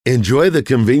Enjoy the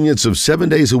convenience of 7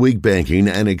 days a week banking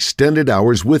and extended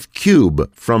hours with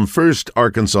Cube from First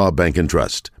Arkansas Bank and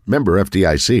Trust. Member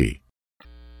FDIC.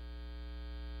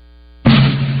 I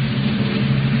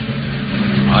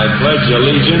pledge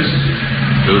allegiance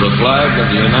to the flag of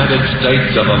the United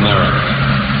States of America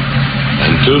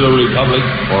and to the republic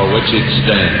for which it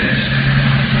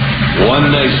stands,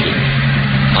 one nation,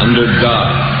 under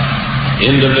God,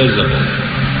 indivisible,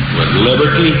 with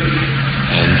liberty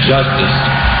and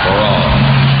justice for all.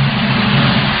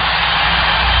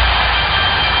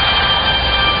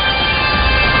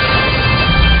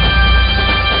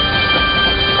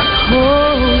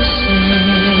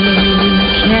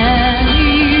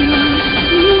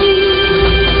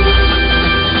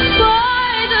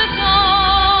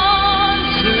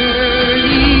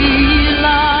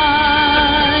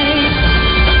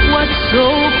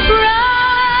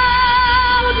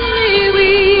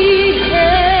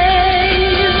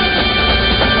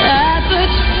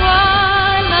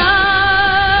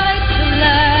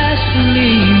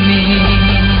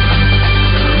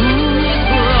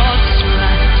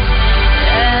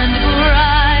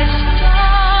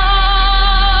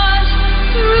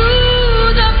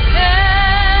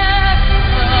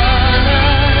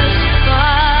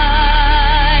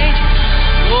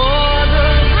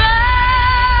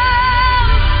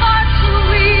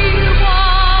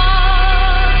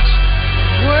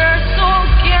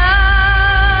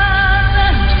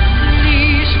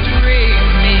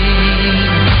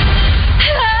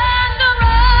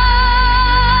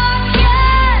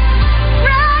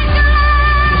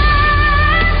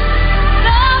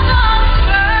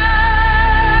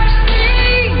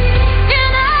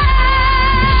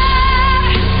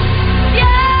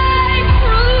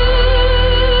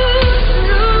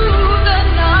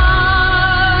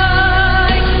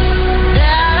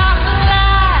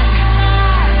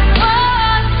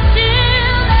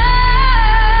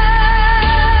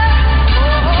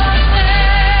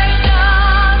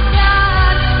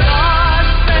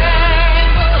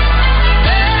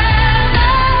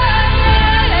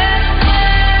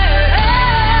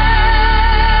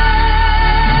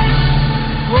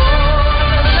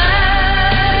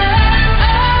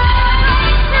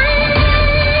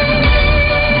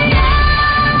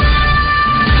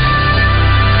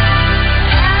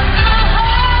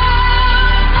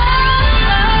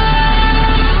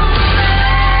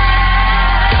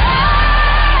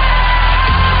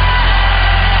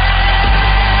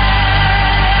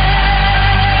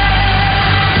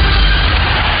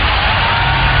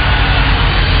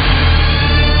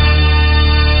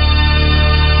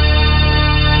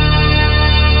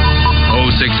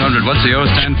 What's the O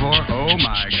stand for? Oh,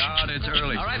 my God, it's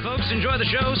early. All right, folks, enjoy the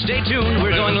show. Stay tuned.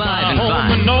 We're going live in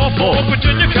 5,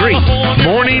 4, 3.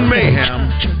 Morning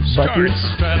Mayhem starts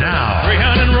now.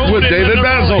 With David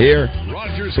Basil. Here.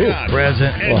 Roger Scott.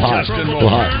 Present. And Justin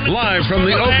Moore. Live from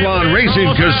the Oaklawn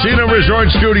Racing Casino Resort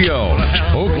Studio.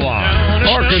 Oaklawn,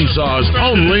 Arkansas's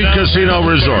only casino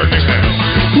resort.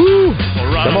 Woo!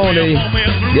 Come on, Eddie.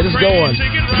 Get us going.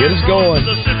 Get us going.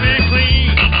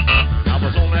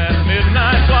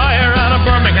 Midnight flyer out of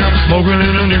Birmingham, smoking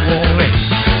in a New Orleans.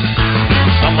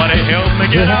 Somebody help me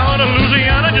get out of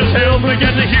Louisiana, just help me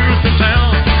get to Houston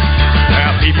town. There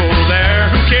are people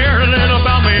there who care a little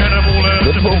about me and I won't let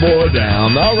the football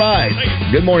down. All right.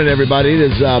 Good morning, everybody. It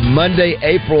is Monday,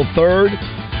 April 3rd.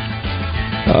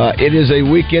 It is a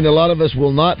weekend a lot of us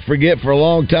will not forget for a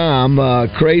long time.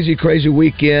 Crazy, crazy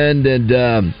weekend,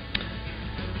 and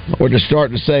we're just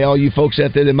starting to say, all you folks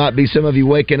out there, there might be some of you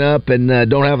waking up and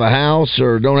don't have a house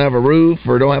or don't have a roof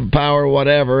or don't have power or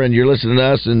whatever, and you're listening to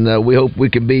us, and we hope we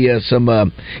can be some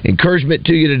encouragement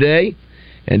to you today.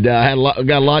 And got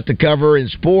a lot to cover in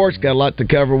sports, got a lot to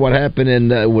cover what happened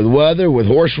with weather, with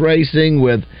horse racing,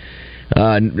 with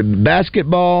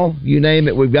basketball, you name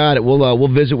it, we've got it.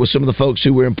 We'll visit with some of the folks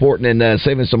who were important in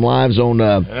saving some lives on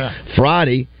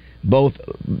Friday. Both,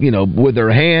 with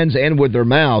their hands and with their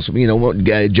mouths.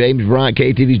 James Bryant,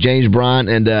 KTV's James Bryant,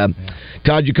 and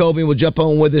Todd Jacobian will jump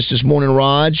on with us this morning,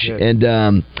 Raj. Yeah. And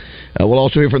we'll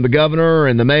also hear from the governor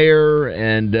and the mayor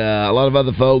and a lot of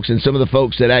other folks and some of the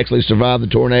folks that actually survived the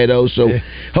tornado. So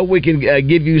hope we can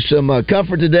give you some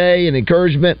comfort today and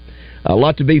encouragement. A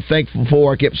lot to be thankful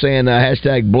for. I kept saying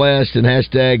hashtag blessed and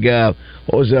hashtag,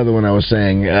 what was the other one I was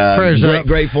saying? Prayers up.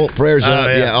 Grateful. Prayers up.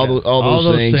 Yeah, all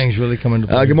those things really come into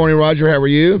play. Good morning, Roger. How are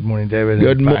you? Good morning, David.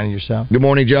 Good morning, yourself. Good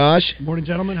morning, Josh. Good morning,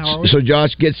 gentlemen. How are we? So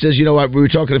Josh says, we were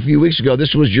talking a few weeks ago.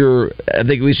 This was I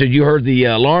think we said you heard the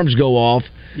alarms go off.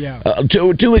 Yeah.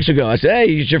 2 weeks ago. I said, hey,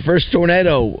 it's your first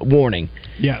tornado warning.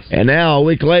 Yes. And now, a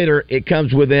week later, it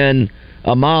comes within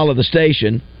a mile of the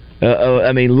station.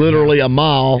 I mean, literally a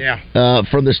mile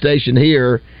from the station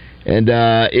here. And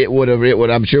it would.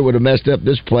 I'm sure would have messed up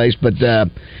this place, but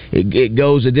it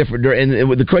goes a different.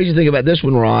 And the crazy thing about this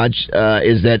one, Raj,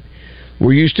 is that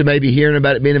we're used to maybe hearing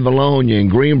about it being in Valonia and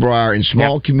Greenbrier and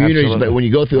small communities, absolutely. But when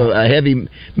you go through a heavy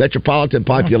metropolitan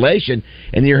population,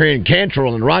 and you're hearing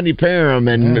Cantrell and Rodney Parham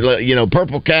and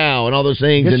Purple Cow and all those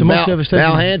things, and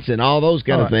Val Hansen, all those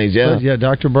kind of things,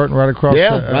 Dr. Burton right across,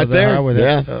 right there,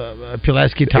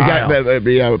 Pulaski Tile,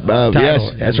 yes,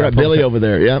 that's right, Billy over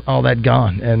there, all that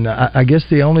gone, and I guess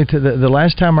the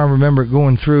last time I remember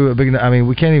going through a big, I mean,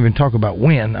 we can't even talk about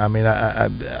when. I mean, I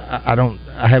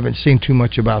haven't seen too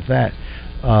much about that.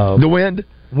 The wind?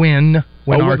 When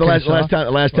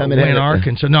last time it in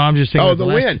Arkansas. No, I'm just saying. The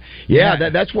wind. Yeah,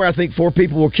 that's where I think 4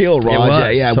 people were killed,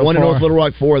 Raj. So one in North Little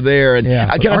Rock, 4 there. And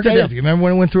Arkadelphia. You remember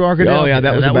when it went through Arkadelphia? Oh, yeah,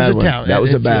 that was a bad one. That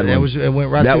was a bad one. It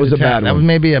went right through the town. That was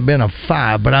maybe been a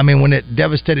 5, but I mean, when it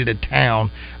devastated a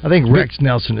town, I think Rex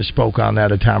Nelson has spoke on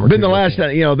that a time or two. Been the last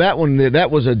time, that one,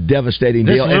 that was a devastating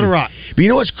deal. Little Rock. But you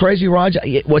know what's crazy, Raj?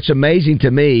 What's amazing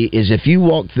to me is if you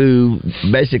walk through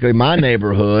basically my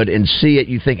neighborhood and see it,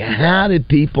 you think, how did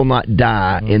people not die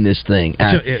in this thing?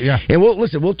 And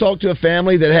we'll talk to a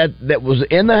family that was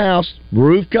in the house,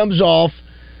 roof comes off,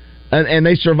 and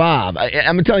they survive.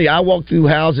 I'm telling you, I walk through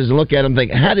houses and look at them and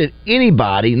think, how did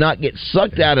anybody not get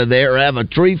sucked out of there or have a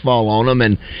tree fall on them?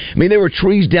 And I mean, there were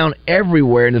trees down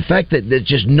everywhere, and the fact that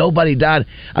just nobody died,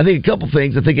 I think a couple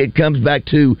things. I think it comes back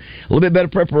to a little bit better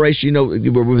preparation. We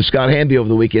were with Scott Hamby over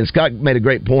the weekend. Scott made a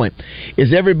great point,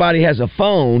 is everybody has a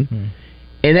phone,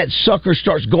 and that sucker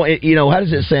starts going, how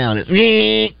does it sound? It's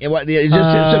just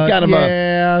some kind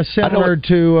of similar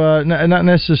to, not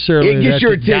necessarily. It gets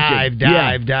your attention.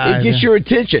 Dive. It gets your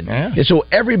attention. Yeah. And so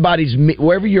everybody's,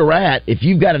 wherever you're at, if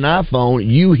you've got an iPhone,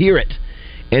 you hear it.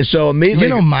 And so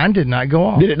immediately. Mine did not go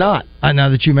off. Did it not? Now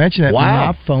that you mention it,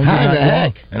 my phone did not go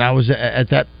off. And I was at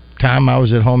that time I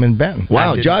was at home in Benton.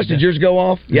 Wow, Josh, did yours go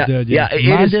off? Yeah,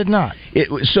 mine did not.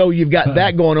 So you've got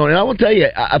that going on, and I will tell you,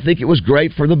 I think it was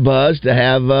great for the buzz to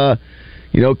have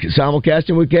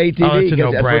simulcasting with KTV. Oh, it's a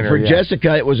no-brainer. For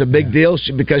Jessica, it was a big deal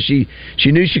because she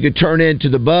knew she could turn into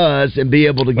the buzz and be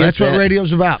able to get. That's what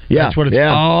radio's about. Yeah, that's what it's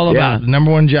all about. The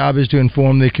number one job is to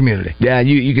inform the community. Yeah, and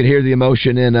you could hear the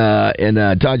emotion in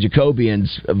Todd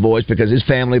Jacobian's voice because his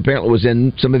family apparently was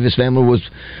in. Some of his family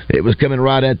was coming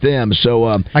right at them. So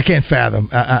I can't fathom.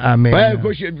 I mean, well, of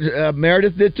course,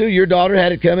 Meredith did too. Your daughter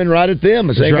had it coming right at them.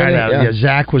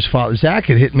 Zach was following. Zach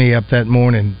had hit me up that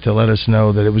morning to let us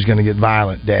know that it was going to get violent.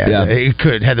 Dad,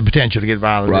 it had the potential to get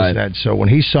violent. Right. Dad. So when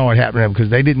he saw it happening, because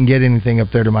they didn't get anything up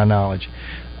there to my knowledge,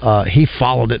 he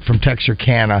followed it from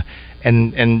Texarkana,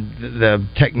 and the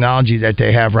technology that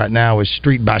they have right now is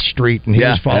street by street, and he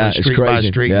was following street by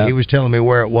street. And he was telling me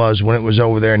where it was when it was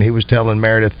over there, and he was telling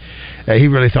Meredith he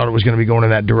really thought it was going to be going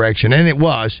in that direction, and it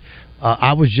was.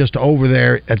 I was just over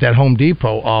there at that Home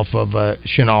Depot off of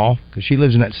Chenal, because she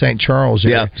lives in that St. Charles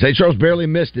area. Yeah, St. Charles barely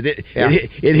missed it. It hit.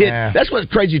 Yeah. That's what's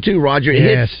crazy too, Roger. It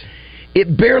hits.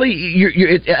 It barely.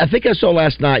 I think I saw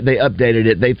last night they updated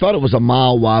it. They thought it was a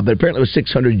mile wide, but apparently it was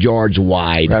 600 yards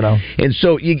wide. Right on. And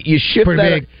so you shift pretty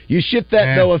that. Big. You shift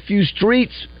that though a few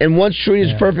streets, and one street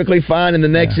is perfectly fine, and the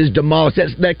next is demolished.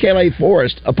 That Calais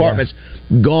Forest apartments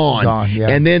gone.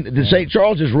 And then the St.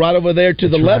 Charles is right over there to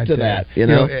the left of that.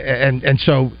 And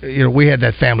so we had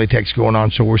that family text going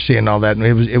on, so we're seeing all that, and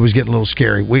it was getting a little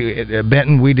scary. At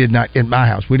Benton, we did not, in my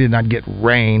house, we did not get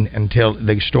rain until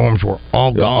the storms were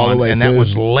all gone, all the way and that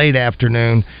was late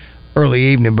afternoon,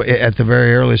 early evening, but at the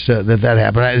very earliest that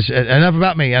happened. Enough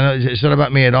about me. I know it's not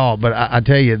about me at all, but I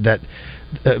tell you that.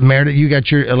 Meredith, you got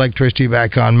your electricity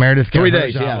back on. Meredith got 3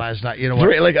 days last night. You know what?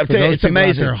 I'm telling you, it's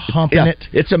amazing. They're humping it.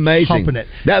 It's amazing. Humping it.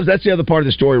 That's the other part of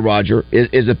the story, Roger.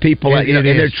 Is the people and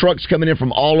their trucks coming in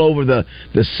from all over the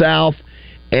South.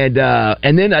 And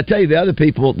then I tell you, the other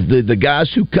people, the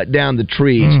guys who cut down the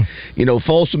trees,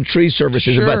 Folsom Tree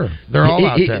Services. Sure, they're all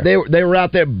out there. They were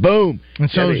out there. Boom.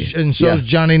 And so is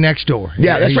Johnny next door.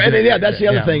 Yeah, that's right. That's the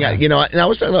other thing. And I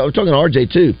was talking to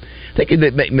RJ too, thinking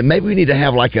that maybe we need to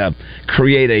have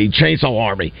create a chainsaw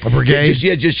army, a brigade.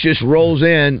 Just rolls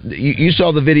in. You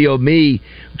saw the video of me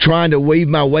trying to weave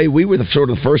my way. We were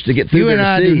the first to get through. You and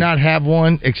I do not have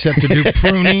one except to do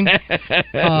pruning.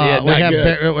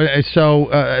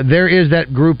 there is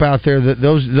that group out there that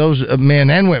those men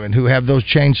and women who have those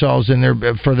chainsaws in their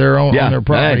for their own on their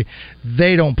property.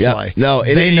 They don't play. No,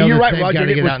 they know you're right, they've Roger. got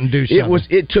to get out and do something.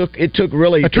 It took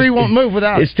really. A tree won't move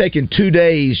without it. It's taken 2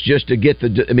 days just to get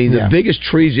the. I mean, the biggest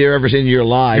trees you've ever seen in your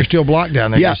life. You're still blocked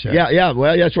down there. Yeah.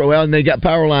 Well, that's right. Well, and they got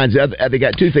power lines. They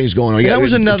got 2 things going on. That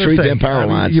was another trees thing. And power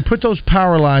lines. You put those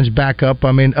power lines back up.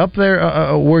 I mean, up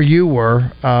there where you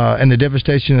were, and the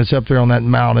devastation that's up there on that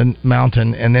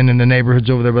mountain, and then in the neighborhoods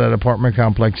over there by that apartment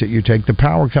complex that you take, the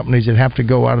power companies that have to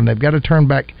go out and they've got to turn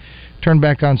back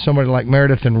on somebody like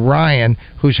Meredith and Ryan,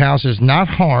 whose house is not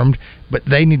harmed, but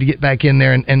they need to get back in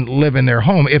there and live in their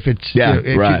home if it's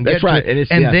right. That's right.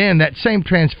 And then that same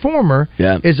transformer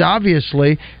is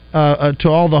obviously to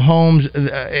all the homes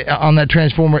on that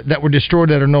transformer that were destroyed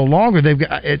that are no longer. They've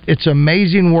got it's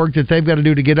amazing work that they've got to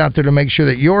do to get out there to make sure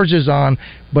that yours is on,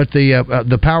 but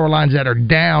the power lines that are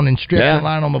down and stripped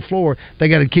lying on the floor, they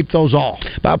got to keep those off.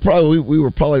 But we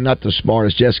were probably not the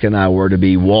smartest, Jessica and I were, to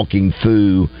be walking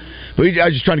through. I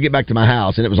was just trying to get back to my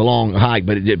house, and it was a long hike,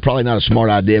 but it probably not a smart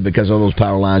idea because all those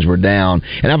power lines were down.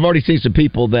 And I've already seen some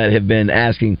people that have been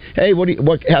asking, "Hey,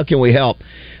 how can we help?"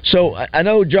 So I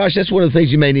know, Josh, that's one of the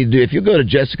things you may need to do. If you go to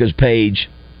Jessica's page,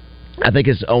 I think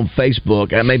it's on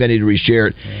Facebook. Maybe I need to reshare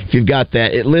it. If you've got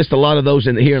that, it lists a lot of those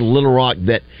here in Little Rock,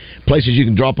 that places you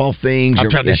can drop off things. I've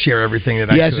tried to share everything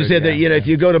that I could. She said that if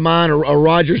you go to mine or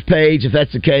Roger's page, if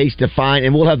that's the case, to find,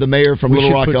 and we'll have the mayor from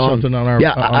Little Rock put something on our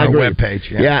webpage.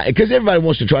 Yeah, because everybody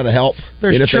wants to try to help.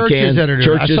 There's churches that are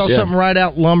doing it. I saw something Right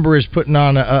Out Lumber is putting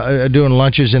on doing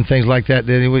lunches and things like that.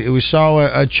 We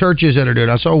saw churches that are doing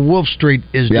it. I saw Wolf Street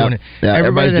is doing it.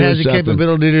 Everybody that has the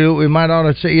capability to do it, we might ought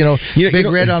to say, Big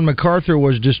Red on MacArthur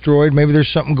was destroyed. Maybe there's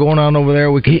something going on over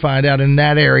there we can find out in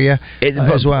that area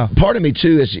as well. Part of me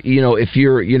too is if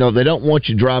you're they don't want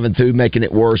you driving through making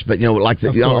it worse, but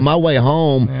on my way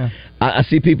home I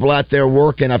see people out there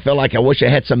working. I feel like I wish I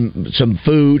had some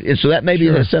food, and so that maybe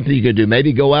is something you could do.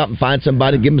 Maybe go out and find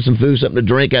somebody, give them some food, something to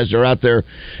drink as they're out there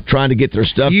trying to get their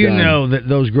stuff done. You know that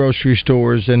those grocery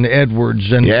stores and Edwards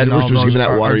Edwards was giving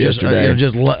out water yesterday.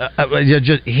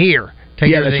 Just here.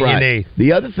 Take everything you need.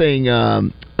 The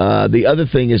other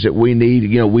thing is that we need,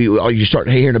 you start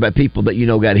hearing about people that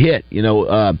got hit.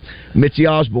 Mitzi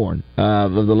Osborne,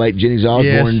 of the late Jenny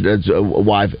Osborne's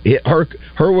wife.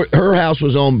 Her house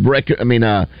was on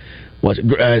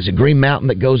is it Green Mountain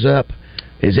that goes up?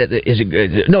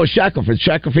 No, it's Shackleford.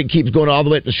 Shackleford keeps going all the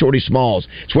way up to Shorty Smalls.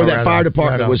 It's where that fire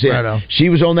department was hit. She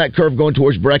was on that curve going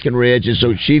towards Breckenridge, and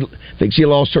so I think she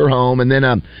lost her home. And then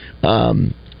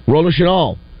Roland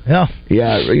Chenal. Yeah.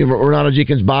 Ronald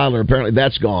Jenkins Byler, apparently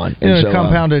that's gone. And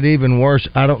compounded even worse.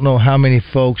 I don't know how many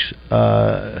folks.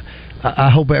 I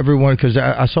hope everyone, because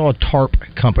I saw a tarp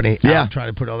company out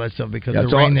trying to put all that stuff because the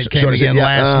rain that came again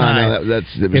last night.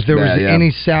 If there was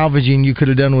any salvaging you could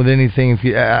have done with anything,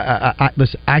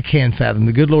 listen, I can't fathom.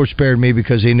 The good Lord spared me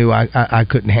because He knew I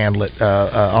couldn't handle it.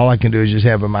 All I can do is just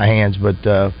have it in my hands,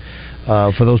 but.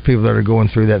 For those people that are going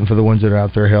through that and for the ones that are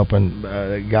out there helping,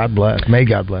 God bless. May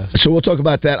God bless. So we'll talk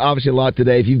about that obviously a lot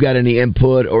today. If you've got any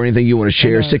input or anything you want to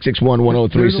share,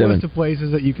 661-1037. There's a list of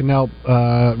places that you can help.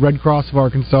 Red Cross of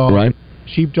Arkansas, right?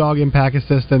 Sheepdog Impact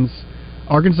Assistance,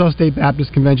 Arkansas State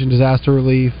Baptist Convention Disaster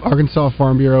Relief, Arkansas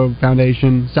Farm Bureau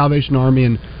Foundation, Salvation Army,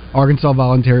 and Arkansas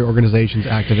Voluntary Organizations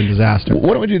Active in Disaster.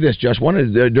 Why don't we do this, Josh?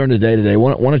 During the day today,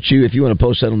 why don't you, if you want to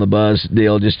post that on the Buzz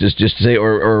deal, just say,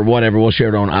 or whatever, we'll share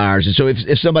it on ours. And so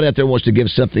if somebody out there wants to give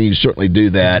something, you certainly do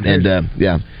that.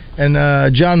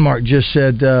 And John Mark just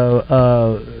said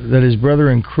that his brother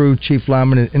and crew, Chief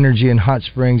Lyman at Energy in Hot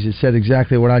Springs, had said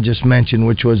exactly what I just mentioned,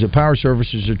 which was that power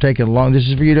services are taking long. This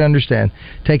is for you to understand.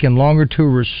 Taking longer to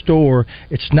restore.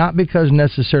 It's not because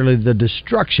necessarily the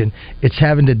destruction. It's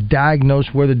having to diagnose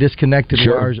where the disconnected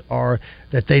wires are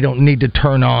that they don't need to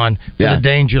turn on for the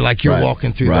danger like you're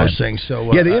walking through those things. So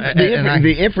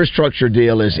the infrastructure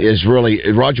deal is really,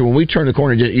 Roger, when we turned the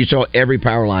corner, you saw every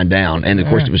power line down, and of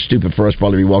course it was stupid for us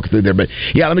probably to be walking through there. But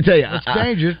let me tell you, it's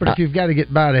dangerous. But if you've got to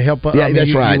get by to help,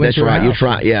 that's right. You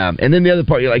try, and then the other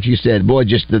part, like you said, boy,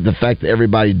 just the fact that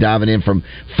everybody diving in from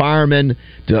firemen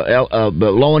to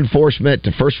law enforcement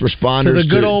to first responders to the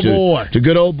good old boy, to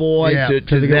good old boy.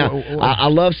 I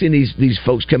love seeing these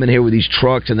folks come in here with these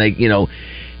trucks, and they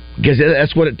because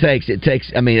that's what it takes. It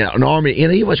takes, an army. You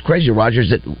know what's crazy, Roger,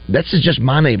 is that's just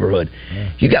my neighborhood.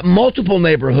 Yeah. You got multiple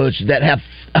neighborhoods that have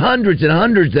hundreds and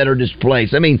hundreds that are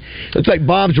displaced. Looks like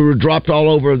bombs were dropped all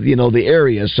over, the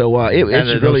area. So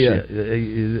it's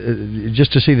really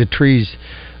just to see the trees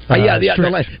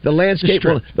The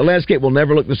landscape will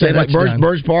never look the same. Like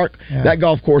Burns Park, that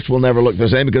golf course will never look the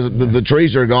same because the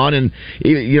trees are gone. And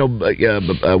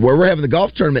where we're having the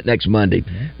golf tournament next Monday,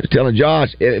 I was telling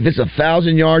Josh, if it's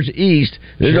 1,000 yards east,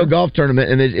 there's no golf tournament,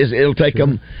 and it'll take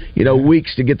them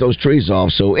weeks to get those trees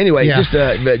off. So anyway,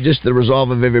 just the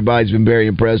resolve of everybody's been very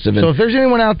impressive. So if there's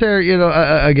anyone out there,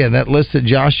 again, that list that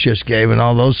Josh just gave and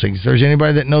all those things, if there's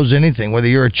anybody that knows anything, whether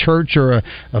you're a church or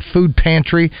a food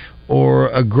pantry or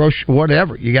a grocery,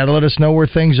 whatever, you got to let us know where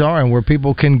things are and where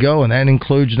people can go, and that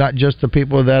includes not just the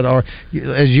people that are,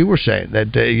 as you were saying,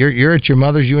 that you're at your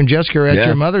mother's, you and Jessica are at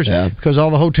your mother's because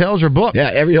all the hotels are booked.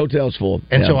 Yeah, every hotel's full.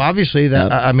 And so obviously that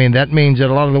that means that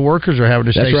a lot of the workers are having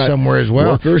to stay somewhere as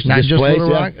well. Workers, not just Little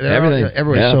Rock, everything.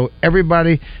 Everywhere. Yeah. So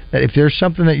everybody, if there's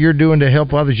something that you're doing to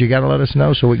help others, you got to let us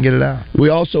know so we can get it out. We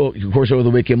also, of course, over the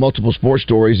weekend, multiple sports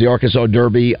stories. The Arkansas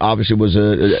Derby obviously was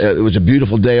a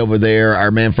beautiful day over there.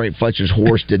 Our man Frank Fletcher's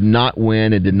horse did not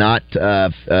win and did not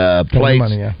place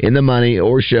in the money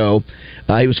or show.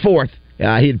 He was fourth. He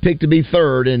had picked to be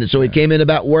third, and so he came in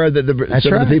about where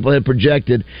some of the people had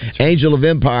projected. Angel of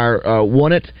Empire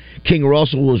won it. King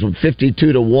Russell was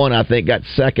 52-1, I think, got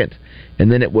second.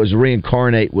 And then it was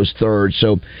Reincarnate was third.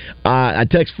 So I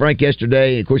texted Frank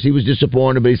yesterday. Of course, he was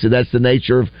disappointed, but he said that's the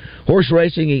nature of horse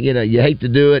racing. You hate to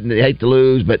do it and you hate to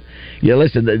lose, but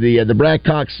listen, the Brad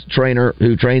Cox trainer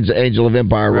who trains Angel of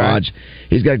Empire, Raj,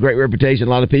 he's got a great reputation.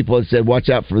 A lot of people have said watch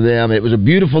out for them. It was a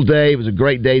beautiful day. It was a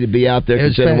great day to be out there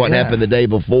considering what happened the day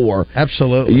before.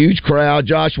 Absolutely. A huge crowd.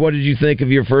 Josh, what did you think of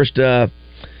your first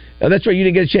Oh, that's right. You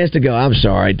didn't get a chance to go. I'm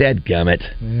sorry. Dadgummit.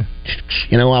 Yeah.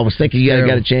 I was thinking you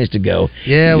got a chance to go.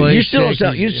 Yeah, well, you still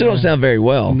don't sound very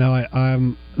well. No,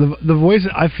 the voice.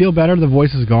 I feel better. The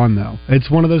voice is gone though.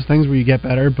 It's one of those things where you get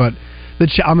better, but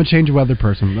I'm a change of weather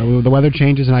person. The weather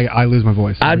changes and I lose my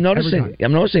voice. I'm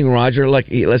noticing Roger. Like,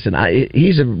 listen,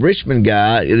 he's a Richmond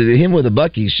guy. Him with a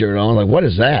Buc-ee's shirt on. Like, what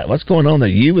is that? What's going on there?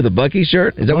 You with a Buc-ee's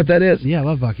shirt? Is that what that is? Yeah, I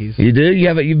love Buc-ee's. You do?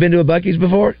 You've been to a Buc-ee's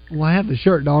before? Well, I have the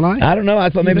shirt, don't I? I don't know. I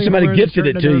thought maybe somebody gifted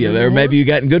it to you, or maybe you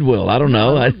got in Goodwill. I don't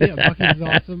know. Yeah, Buc-ee's is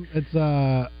awesome.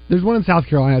 It's there's one in South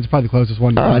Carolina. It's probably the closest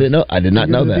one. I didn't know. I did not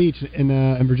know that. The beach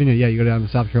in Virginia. Yeah, you go down to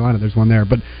South Carolina. There's one there,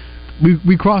 but.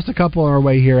 We crossed a couple on our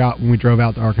way here out when we drove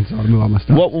out to Arkansas to move all my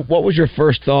stuff. What was your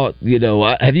first thought?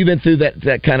 Have you been through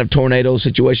that kind of tornado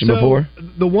situation before?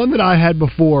 The one that I had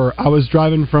before, I was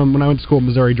driving from when I went to school in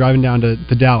Missouri, driving down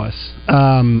to Dallas,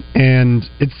 and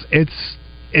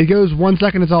it goes 1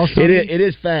 second, it's all sunny. It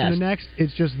is fast. And the next,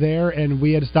 it's just there, and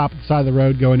we had to stop at the side of the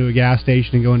road, go into a gas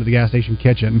station, and go into the gas station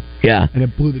kitchen. Yeah, and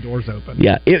it blew the doors open.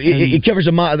 Yeah, it covers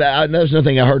a mile. That was another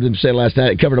thing I heard them say last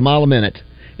night. It covered a mile a minute.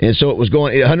 And so it was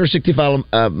going 165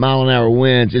 mile an hour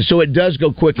winds, and so it does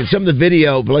go quick. And some of the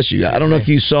video, bless you, I don't know if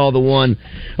you saw the one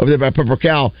over there by Pepper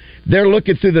Cow. They're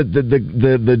looking through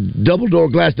the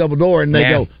glass double door, and they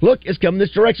go, "Look, it's coming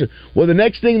this direction." Well, the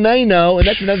next thing they know, and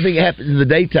that's another thing that happens in the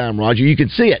daytime, Roger. You can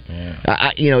see it.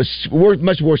 Yeah. It's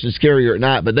much worse and scarier at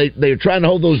night. But they're trying to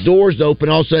hold those doors open.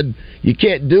 All of a sudden, you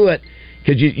can't do it.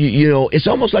 Because it's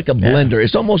almost like a blender. Yeah.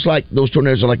 It's almost like those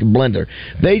tornadoes are like a blender.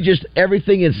 They just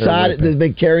everything inside it they've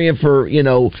been carrying for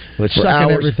it's for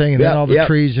hours. Everything and then all the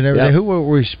trees and everything. Who were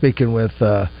we speaking with?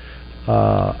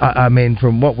 I mean,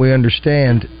 from what we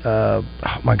understand, oh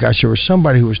my gosh, there was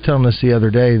somebody who was telling us the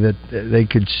other day that they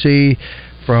could see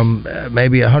from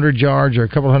maybe 100 yards or a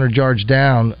couple hundred yards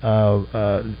down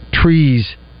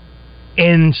trees.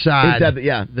 Inside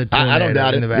the tornado, I don't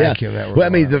doubt it. In the vacuum. Yeah. Well, I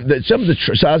mean, some of the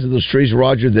size of those trees,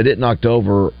 Roger, that it knocked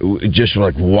over, just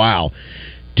like wow.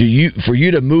 For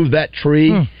you to move that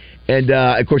tree, and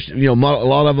of course, a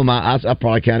lot of them, I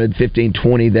probably counted 15,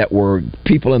 20 that were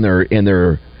people in their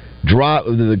drive.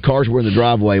 The cars were in the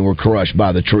driveway and were crushed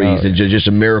by the trees. It's just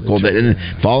a miracle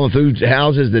and falling through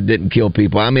houses that didn't kill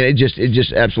people. I mean, it's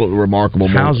just absolutely remarkable.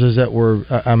 Houses that were,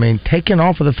 taken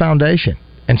off of the foundation.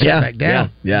 And set back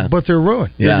down. Yeah. But they're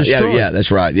ruined. They're destroyed. Yeah,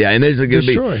 that's right. Yeah, and there's going to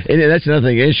be, and that's another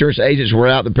thing. Insurance agents were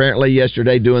out apparently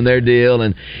yesterday doing their deal,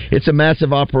 and it's a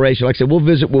massive operation. Like I said,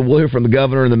 we'll hear from the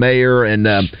governor and the mayor and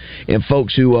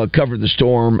folks who covered the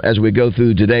storm as we go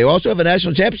through today. We also have a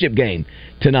national championship game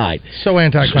tonight. So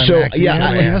anticlimactic. So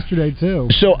yesterday too.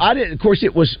 So I didn't. Of course,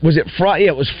 it was it Friday?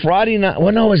 Yeah, it was Friday night.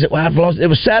 Well, no, was it? Well, I've lost. It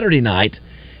was Saturday night,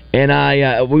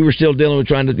 and we were still dealing with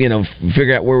trying to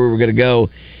figure out where we were going to go.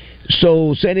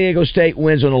 So San Diego State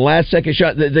wins on the last second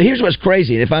shot. Here's what's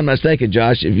crazy, and if I'm not mistaken,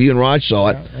 Josh, if you and Raj saw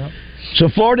it. Yeah. So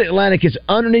Florida Atlantic is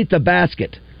underneath the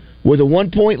basket with a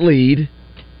 1-point lead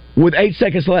with 8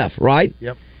 seconds left, right?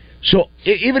 Yep. So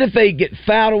even if they get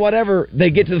fouled or whatever,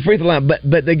 they get to the free throw line,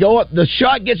 but they go up. The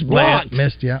shot gets blocked.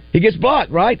 Missed, yeah. He gets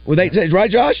blocked, right? With 8 seconds, right,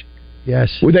 Josh?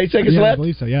 Yes. With 8 seconds I left?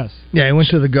 believe so, yes. Yeah, he went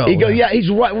to the goal. He goes, he's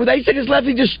right. With 8 seconds left,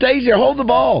 he just stays there. Hold the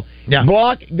ball. Yeah.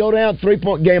 Block, go down,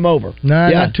 3-point, game over. No,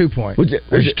 not 2 point. Was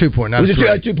it 2 point, not 3. Was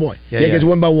it 2 point? Yeah, it's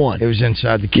 1 by 1. It was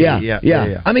inside the key.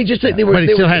 Yeah. I mean, just they were. But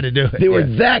he still had to do it. They were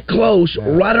that close,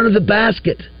 right under the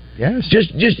basket. Yes.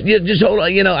 Just hold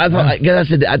on. I thought.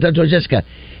 I told Jessica,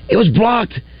 it was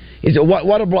blocked. Is it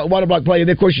what a block play? And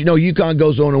of course, UConn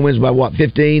goes on and wins by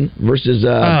 15 versus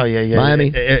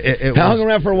Miami. It hung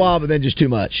around for a while, but then just too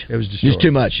much. It was just too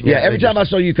much. Yeah, every time I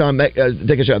saw UConn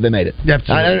take a shot, they made it.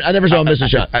 Absolutely. I never saw them miss a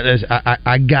shot.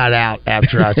 I got out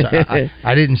after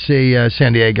I didn't see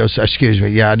San Diego. Excuse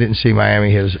me. Yeah, I didn't see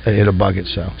Miami hit a bucket.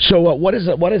 So what is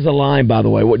the line, by the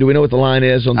way? Do we know what the line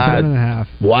is on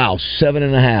 7.5? Wow,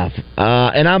 7.5.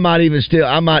 And I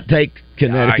might take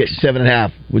Connecticut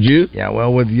 7.5. Would you? Yeah,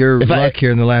 well, with your luck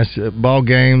here in the last ball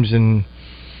games and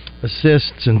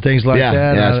assists and things like that.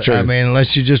 Yeah, that's true. I mean,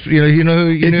 unless you just you know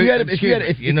who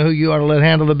you ought to let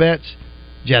handle the bets,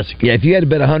 Jessica. Yeah, if you had to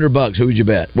bet $100, who would you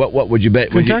bet? What would you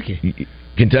bet? Kentucky.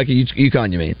 Kentucky,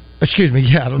 UConn, you mean? Excuse me.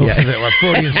 Yeah, I don't know if that was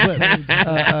Freudian slip.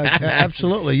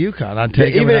 Absolutely, UConn. I'd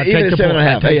take even the point.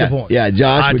 7.5. Take the point. Yeah,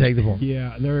 Josh. I'd take the point.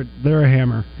 Yeah, they're a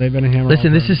hammer. They've been a hammer.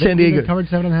 Listen, this is San Diego. They covered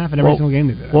 7.5 in every single game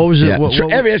they've been. What was it?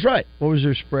 That's right. What was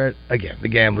their spread? Again, the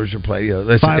gamblers are playing.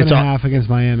 5.5 against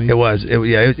Miami. It was.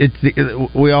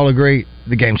 We all agree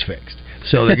the game's fixed.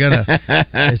 So they're gonna.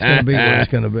 It's gonna be what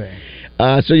it's gonna be.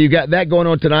 So you got that going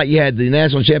on tonight. You had the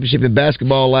national championship in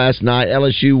basketball last night.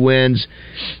 LSU wins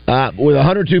with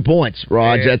 102 points,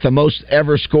 Raj. Yeah. That's the most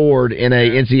ever scored in a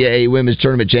NCAA women's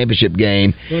tournament championship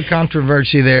game. A little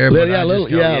controversy there. But a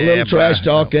little trash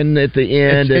talking at the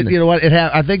end. You know what?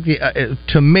 I think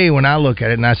to me, when I look at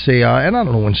it and I see, and I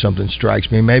don't know when something strikes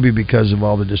me, maybe because of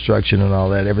all the destruction and all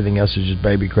that, everything else is just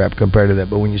baby crap compared to that.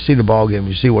 But when you see the ball game,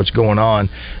 you see what's going on,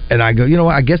 and I go, you know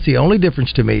what? I guess the only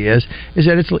difference to me is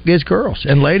that it's girls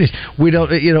and ladies. We don't,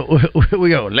 we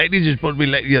go, ladies are supposed to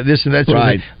be this and that.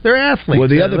 Right. They're athletes. Well,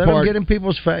 the other Let part, them get in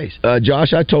people's face.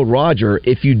 Josh, I told Roger,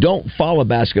 if you don't follow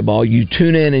basketball, you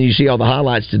tune in and you see all the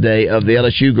highlights today of the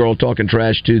LSU girl talking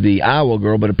trash to the Iowa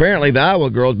girl, but apparently the Iowa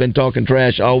girl's been talking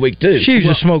trash all week too. She's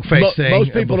a smoke face thing.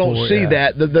 Most people don't see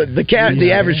that.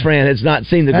 The average fan has not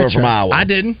seen the girl from Iowa. I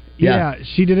didn't. Yeah,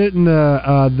 she did it in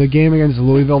the game against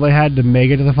Louisville. They had to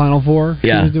make it to the Final Four. She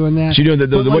was doing that. She's doing the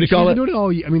what do you call it? Doing it all,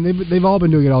 I mean, they've all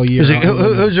been doing it all year.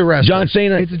 Who's the wrestler? John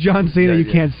Cena. It's a John Cena.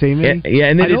 You can't see me. Yeah,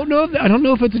 and then I don't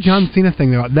know if it's a John Cena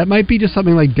thing though. That might be just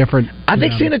something like different. I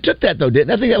think Cena took that though, didn't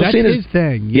I? Think that was Cena's his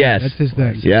thing. Yes, that's his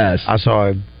thing. Yes, I saw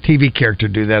a TV character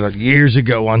do that years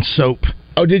ago on Soap.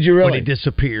 Oh, did you really? When he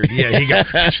disappeared. Yeah, he got.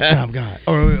 I'm gone.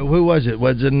 Or who was it?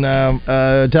 Was in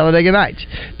Talladega Nights?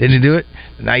 Didn't he do it?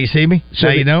 Now you see me. So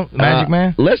now you don't. Magic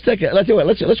Man. Let's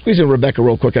squeeze in Rebecca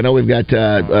real quick. I know we've got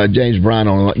James Bryan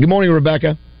on. Good morning,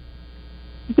 Rebecca.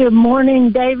 Good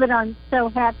morning, David. I'm so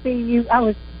happy. I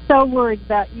was so worried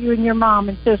about you and your mom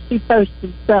until she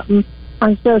posted something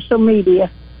on social media.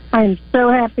 I am so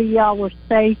happy y'all were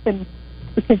safe, and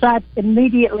because I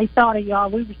immediately thought of y'all.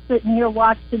 We were sitting here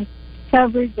watching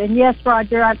coverage, and yes,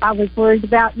 Roger, I was worried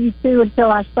about you too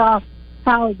until I saw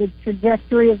how the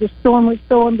trajectory of the storm was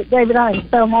going. But David, I am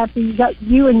so happy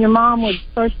you and your mom were the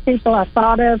first people I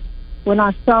thought of when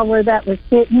I saw where that was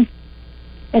hitting,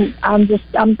 and I'm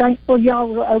thankful y'all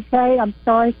were okay. I'm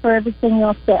sorry for everything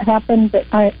else that happened, but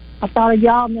I thought of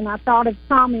y'all, and then I thought of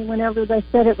Tommy whenever they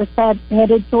said it was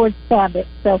headed towards Cabot.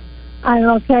 So I'm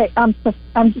okay. I'm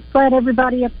just glad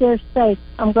everybody up there is safe.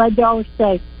 I'm glad y'all were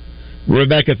safe.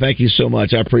 Rebecca, thank you so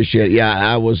much. I appreciate it. Yeah,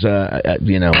 I was,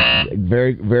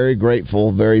 very, very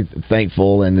grateful, very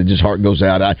thankful, and just heart goes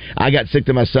out. I got sick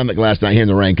to my stomach last night hearing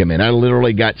the rain come in. I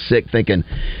literally got sick thinking,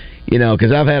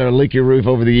 because I've had a leaky roof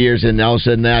over the years, and all of a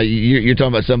sudden now you're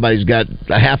talking about somebody who's got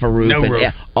a half a roof. No and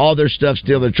roof. All their stuff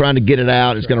still. They're trying to get it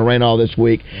out. It's going to rain all this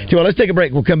week. So let's take a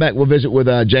break. We'll come back. We'll visit with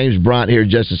James Bryant here in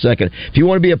just a second. If you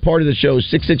want to be a part of the show,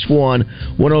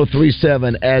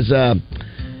 661-1037.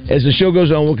 As the show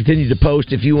goes on, we'll continue to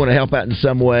post if you want to help out in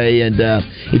some way. And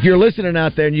if you're listening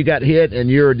out there and you got hit and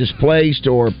you're displaced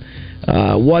or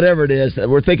whatever it is,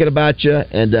 we're thinking about you.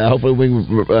 And hopefully we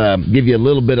can give you a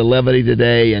little bit of levity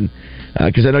today. And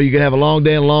because I know you're going to have a long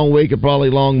day and a long week and probably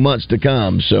long months to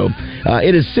come. So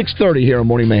it is 6:30 here on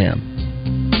Morning Mayhem.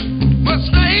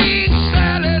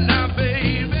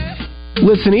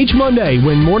 Listen each Monday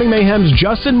when Morning Mayhem's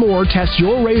Justin Moore tests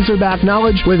your Razorback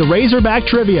knowledge with Razorback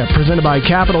Trivia, presented by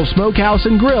Capital Smokehouse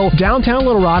and Grill, downtown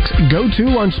Little Rock's go-to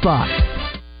lunch spot.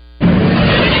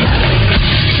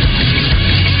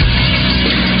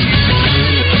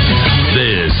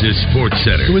 This is Sports Sports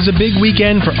Center. It was a big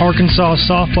weekend for Arkansas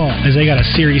softball as they got a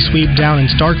series sweep down in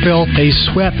Starkville. They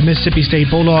swept the Mississippi State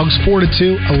Bulldogs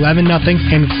 4-2, 11-0,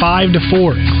 and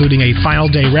 5-4, including a final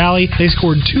day rally. They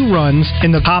scored 2 runs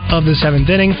in the top of the 7th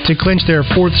inning to clinch their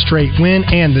 4th straight win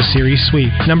and the series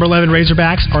sweep. Number 11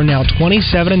 Razorbacks are now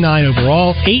 27-9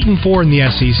 overall, 8-4 in the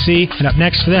SEC, and up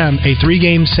next for them, a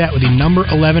 3-game set with the number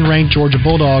 11 ranked Georgia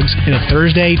Bulldogs in a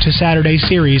Thursday to Saturday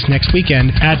series next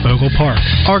weekend at Bogle Park.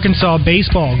 Arkansas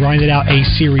baseball grinded out a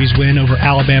series win over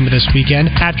Alabama this weekend.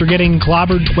 After getting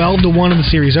clobbered 12-1 in the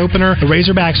series opener, the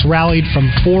Razorbacks rallied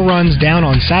from 4 runs down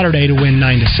on Saturday to win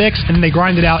 9-6, and then they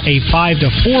grinded out a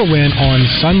 5-4 win on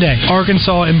Sunday.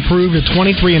 Arkansas improved to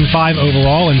 23-5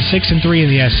 overall and 6-3 in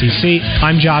the SEC.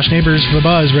 I'm Josh Neighbors for the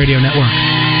Buzz Radio Network.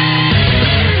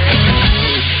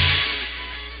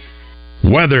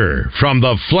 Weather from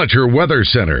the Fletcher Weather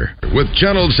Center with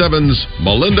Channel 7's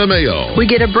Melinda Mayo. We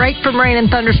get a break from rain and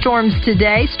thunderstorms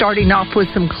today, starting off with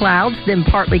some clouds, then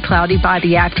partly cloudy by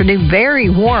the afternoon. Very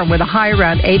warm with a high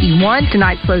around 81.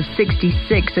 Tonight's low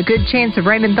 66. A good chance of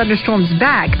rain and thunderstorms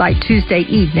back by Tuesday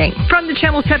evening. From the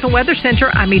Channel 7 Weather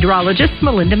Center, I'm meteorologist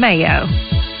Melinda Mayo.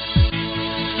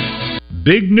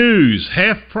 Big news,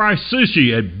 half-price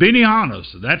sushi at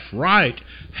Benihana's. That's right,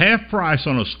 half price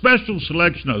on a special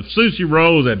selection of sushi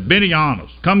rolls at Benihana's.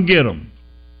 Come get them.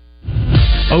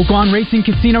 Oaklawn Racing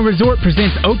Casino Resort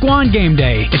presents Oaklawn Game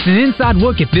Day. It's an inside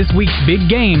look at this week's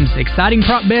big games, exciting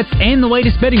prop bets, and the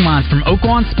latest betting lines from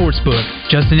Oaklawn Sportsbook.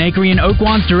 Justin Akery and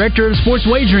Oaklawn's Director of Sports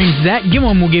Wagering, Zach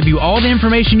Gillum, will give you all the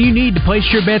information you need to place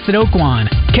your bets at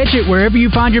Oaklawn. Catch it wherever you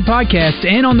find your podcast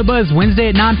and on the Buzz Wednesday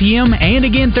at 9 p.m. and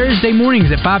again Thursday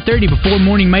mornings at 5:30 before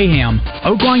Morning Mayhem.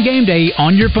 Oaklawn Game Day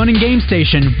on your fun and game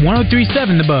station,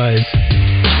 103.7 The Buzz.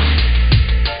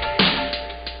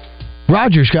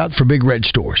 Roger Scott for Big Red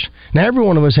Stores. Now, every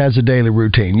one of us has a daily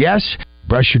routine. Yes,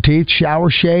 brush your teeth, shower,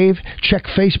 shave, check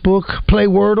Facebook, play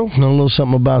Wordle, know a little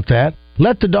something about that.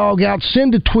 Let the dog out,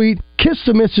 send a tweet, kiss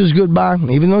the missus goodbye,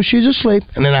 even though she's asleep,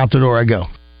 and then out the door I go.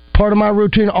 Part of my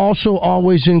routine also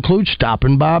always includes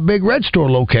stopping by a Big Red Store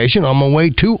location on my way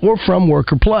to or from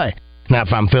work or play. Now,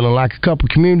 if I'm feeling like a cup of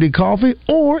community coffee,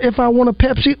 or if I want a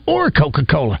Pepsi or a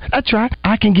Coca-Cola, that's right,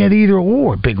 I can get either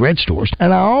or at Big Red Stores.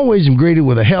 And I always am greeted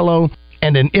with a hello,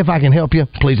 and then if I can help you,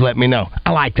 please let me know.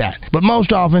 I like that. But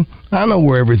most often, I know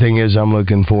where everything is I'm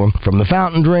looking for. From the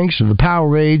fountain drinks to the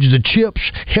Powerade, the chips,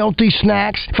 healthy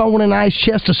snacks. If I want a nice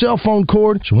chest of cell phone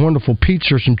cord, some wonderful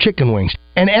pizza or some chicken wings.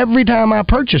 And every time I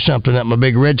purchase something at my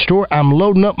Big Red Store, I'm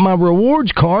loading up my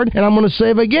rewards card, and I'm going to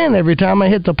save again every time I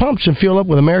hit the pumps and fuel up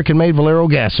with American-made Valero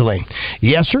gasoline.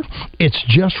 Yes, sir, it's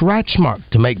just right smart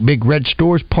to make Big Red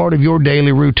Stores part of your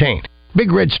daily routine.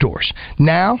 Big Red Stores,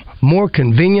 now more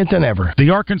convenient than ever. The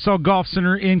Arkansas Golf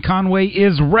Center in Conway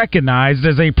is recognized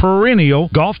as a perennial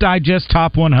Golf Digest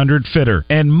Top 100 fitter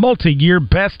and multi-year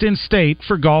best in state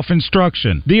for golf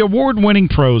instruction. The award-winning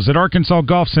pros at Arkansas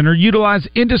Golf Center utilize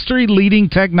industry-leading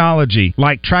technology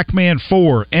like TrackMan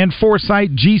 4 and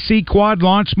Foresight GC Quad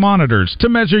Launch monitors to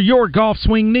measure your golf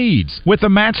swing needs. With a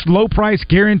matched low-price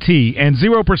guarantee and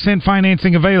 0%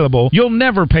 financing available, you'll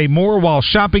never pay more while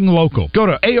shopping local. Go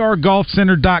to ARGolfCenter.com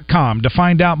to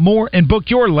find out more and book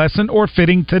your lesson or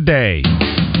fitting today.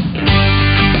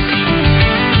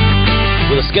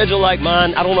 With a schedule like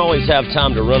mine, I don't always have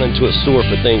time to run into a store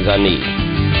for things I need.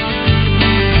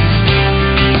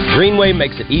 Greenway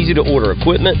makes it easy to order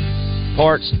equipment,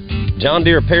 parts, John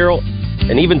Deere apparel,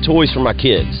 and even toys for my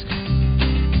kids.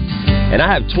 And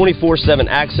I have 24/7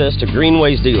 access to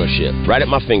Greenway's dealership right at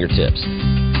my fingertips.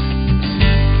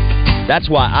 That's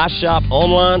why I shop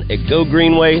online at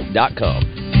GoGreenway.com.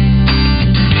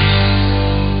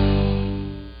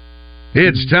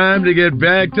 It's time to get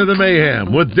back to the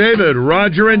Mayhem with David,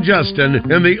 Roger, and Justin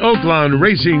in the Oaklawn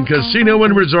Racing Casino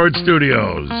and Resort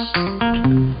Studios.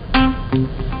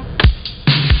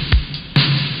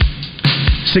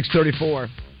 6:34.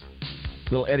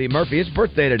 Little Eddie Murphy. His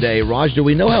birthday today, Raj. Do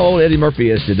we know how old Eddie Murphy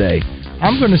is today?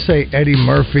 I'm going to say Eddie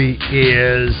Murphy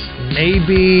is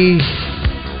maybe...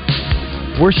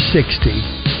 We're 60.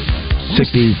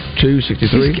 62,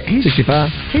 63,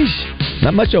 65? He's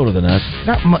not much older than us.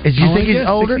 Not much. Do you think he's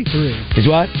older? 63. He's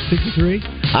what? 63.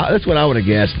 That's what I would have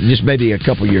guessed. Just maybe a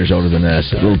couple years older than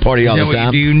us. A little party all the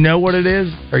time. Do you know what it is?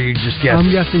 Or are you just guessing?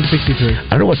 I'm guessing 63. I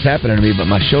don't know what's happening to me, but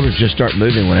my shoulders just start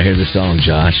moving when I hear this song,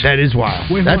 Josh. That is wild.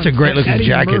 Wait, that's a great looking Eddie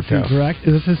jacket, Murphy, though. Correct?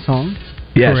 Is this his song?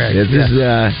 Yes. Correct. This is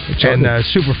and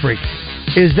Super Freak.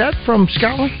 Is that from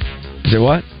Scotland? Is it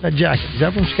what? That jacket. Is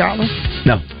that from Scotland?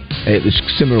 No. It was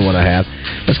similar to what I have.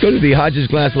 Let's go to the Hodges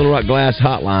Glass, Little Rock Glass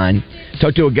hotline.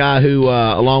 Talk to a guy who,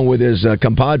 along with his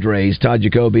compadres, Todd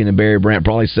Jacobian and Barry Brandt,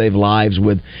 probably saved lives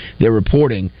with their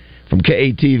reporting from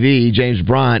KATV, James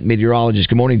Bryant, meteorologist.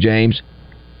 Good morning, James.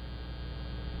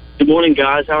 Good morning,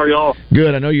 guys. How are y'all?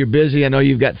 Good. I know you're busy. I know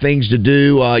you've got things to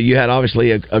do. You had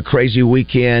obviously a crazy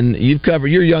weekend.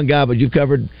 You're a young guy, but you've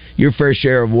covered your fair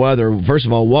share of weather. First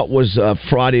of all, what was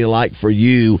Friday like for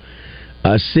you,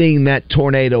 seeing that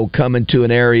tornado come into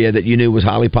an area that you knew was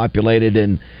highly populated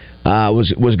and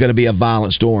was going to be a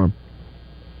violent storm?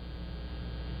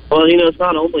 Well, it's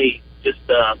not only just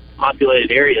a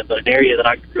populated area, but an area that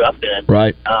I grew up in.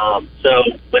 Right. So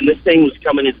when this thing was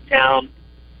coming into town,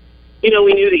 we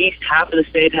knew the east half of the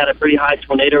state had a pretty high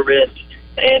tornado risk,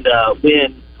 and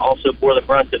wind also bore the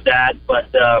brunt of that. But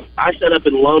I set up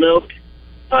in Lone Oak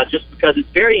just because it's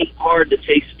very hard to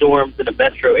chase storms in a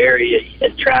metro area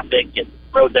and traffic and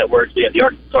road networks. We have the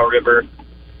Arkansas River.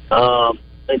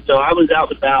 And so I was out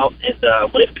and about,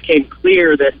 and when it became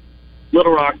clear that North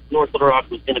Little Rock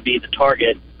was going to be the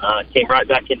target, came right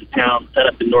back into town, set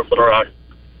up in North Little Rock,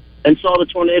 and saw the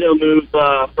tornado move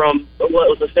from what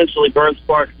was essentially Burns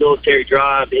Park Military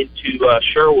Drive into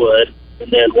Sherwood, and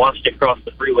then watched it cross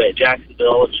the freeway at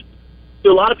Jacksonville, which to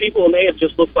a lot of people it may have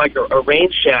just looked like a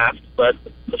rain shaft, but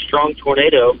a strong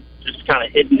tornado just kind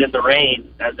of hidden in the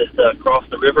rain as it crossed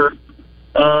the river.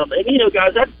 And,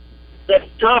 guys, that's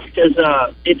tough because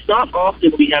it's not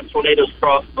often we have tornadoes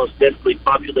cross the most densely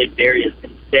populated areas in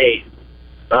the state.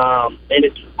 And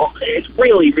it's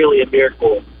really, really a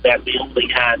miracle that we only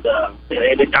had,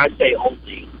 and I say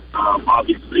only,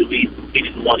 obviously we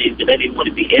didn't want anyone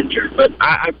to be injured, but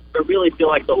I really feel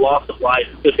like the loss of life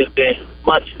could have been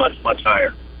much, much, much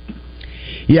higher.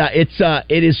 Yeah,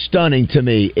 it is stunning to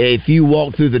me. If you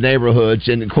walk through the neighborhoods,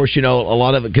 and of course, a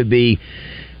lot of it could be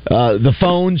the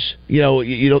phones.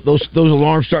 Those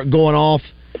alarms start going off.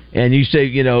 And you say,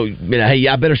 hey,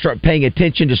 I better start paying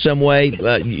attention to some way.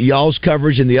 Y'all's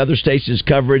coverage and the other stations'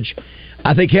 coverage,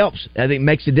 I think helps. I think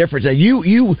makes a difference. Now,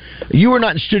 you were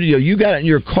not in studio. You got it in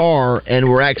your car and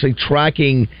were actually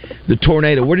tracking the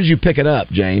tornado. Where did you pick it up,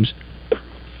 James?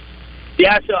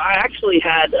 Yeah, so I actually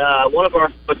had one of our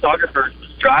photographers was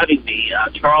driving me,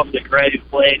 Charles McRae, who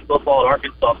played football at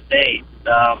Arkansas State.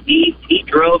 He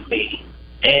drove me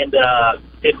and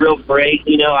did real great.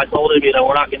 I told him,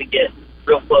 we're not going to get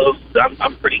real close.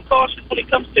 I'm pretty cautious when it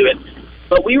comes to it.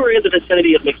 But we were in the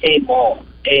vicinity of McCain Mall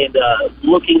and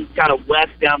looking kind of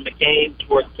west down McCain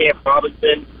towards Camp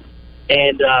Robinson.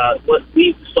 And what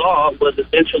we saw was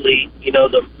essentially, you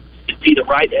could see the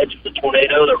right edge of the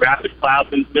tornado, the rapid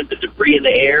cloud movement, the debris in the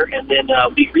air, and then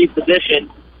we repositioned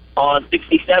on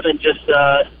 67 just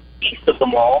east of the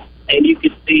mall, and you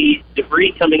could see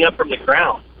debris coming up from the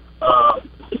ground.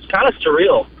 It's kind of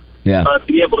surreal. Yeah. To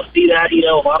be able to see that,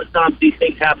 a lot of times these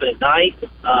things happen at night.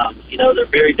 They're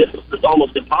very difficult. It's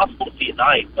almost impossible to see at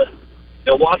night. But,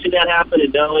 watching that happen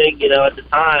and knowing, at the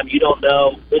time, you don't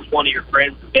know which one of your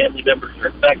friends and family members are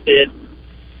affected.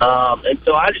 And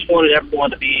so I just wanted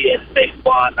everyone to be in a safe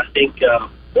spot. I think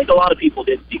a lot of people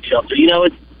did seek shelter.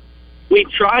 We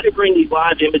try to bring these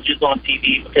live images on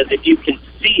TV because if you can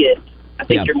see it, I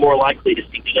think you're more likely to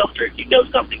seek shelter if you know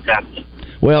something's happening.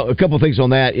 Well, a couple of things on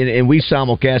that, and we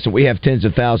simulcast it. We have tens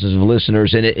of thousands of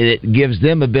listeners, and it gives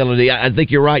them ability. I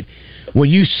think you're right. When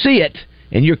you see it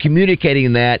and you're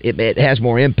communicating that, it has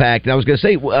more impact. And I was going to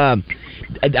say,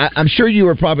 I'm sure you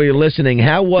were probably listening.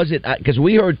 How was it? Because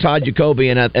we heard Todd Jacoby,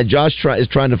 and Josh is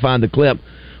trying to find the clip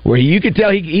where you could tell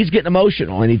he's getting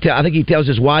emotional, and I think he tells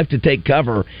his wife to take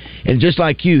cover. And just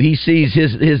like you, he sees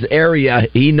his area.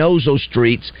 He knows those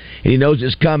streets, and he knows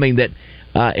it's coming. That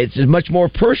it's much more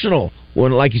personal.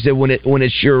 When, like you said, when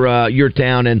it's your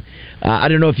town, and I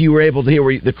don't know if you were able to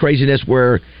hear the craziness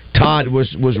where Todd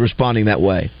was responding that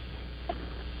way.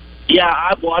 Yeah,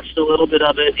 I've watched a little bit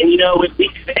of it, and we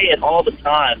say it all the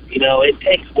time. It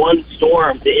takes one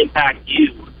storm to impact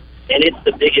you, and it's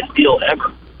the biggest deal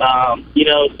ever.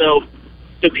 So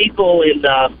to people in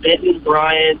Benton,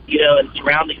 Bryant, and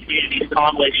surrounding communities,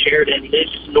 Conway, Sheridan, it's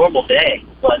just a normal day.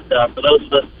 But for those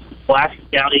of us in Pulaski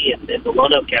County and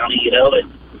Lonoke County, it's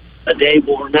a day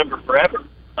we'll remember forever.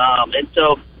 And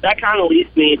so that kind of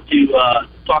leads me to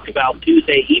talk about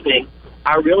Tuesday evening.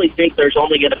 I really think there's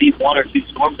only going to be one or two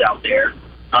storms out there.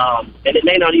 And it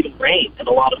may not even rain in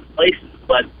a lot of places,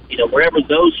 but, wherever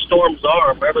those storms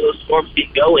are, wherever those storms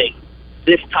get going,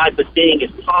 this type of thing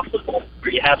is possible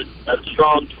where you have a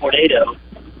strong tornado.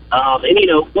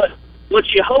 And, what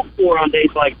you hope for on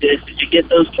days like this is you get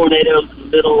those tornadoes in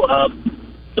the middle of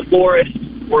the forest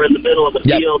or in the middle of the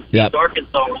field in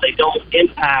Arkansas where they don't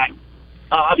impact.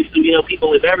 Obviously,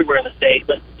 people live everywhere in the state,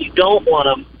 but you don't want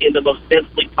them in the most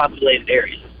densely populated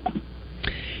areas.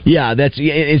 Yeah,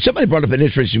 and somebody brought up an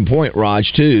interesting point,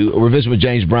 Raj, too. We're visiting with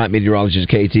James Bryant, meteorologist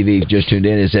at KTV, just tuned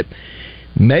in, is that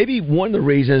Maybe one of the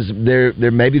reasons there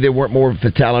weren't more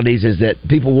fatalities is that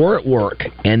people were at work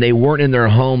and they weren't in their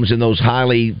homes in those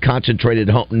highly concentrated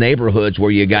neighborhoods where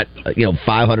you got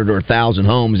 500 or 1,000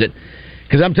 homes.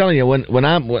 Because I'm telling you, when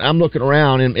I'm looking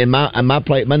around in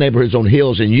my neighborhood's on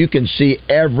hills, and you can see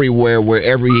everywhere where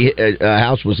every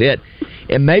house was hit.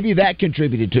 And maybe that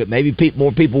contributed to it. Maybe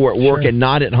more people were at work and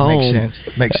not at home.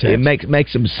 Makes sense. It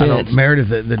makes some sense. Meredith,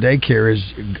 the daycare is,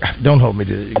 don't hold me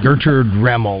to it, Gertrude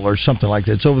Remmel or something like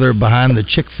that. It's over there behind the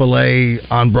Chick-fil-A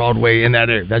on Broadway in that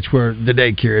area. That's where the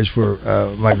daycare is for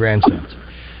my grandsons.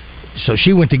 So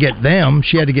she went to get them.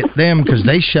 She had to get them because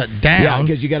they shut down. Yeah,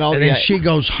 because you got all. And then she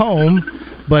goes home.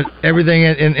 But everything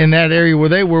in that area where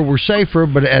they were safer.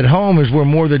 But at home is where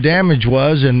more of the damage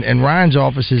was. And Ryan's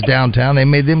office is downtown. They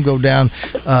made them go down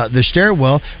the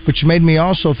stairwell, which made me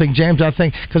also think, James, I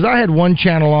think, because I had one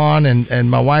channel on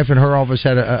and my wife and her office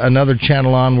had another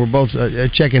channel on. We're both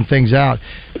checking things out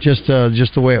just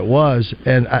the way it was.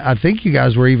 And I think you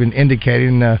guys were even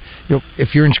indicating,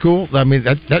 if you're in school, I mean,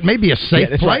 that may be a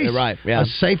safe place. Right. Yeah. A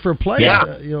safer place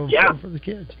for the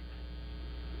kids.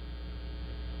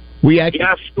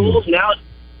 Schools now.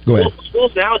 Go ahead.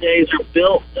 Schools nowadays are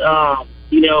built,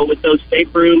 with those safe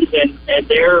rooms, and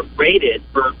they're rated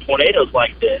for tornadoes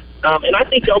like this. And I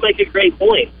think they'll make a great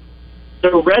point.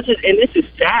 And this is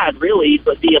sad, really,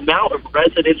 but the amount of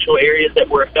residential areas that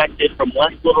were affected from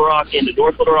West Little Rock into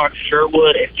North Little Rock,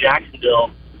 Sherwood, and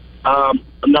Jacksonville, a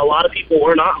lot of people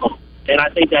were not home. And I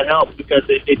think that helps because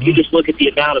if you just look at the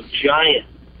amount of giant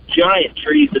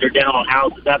trees that are down on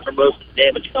houses, that's where most of the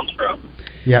damage comes from.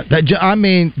 Yeah,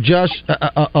 just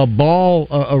a ball,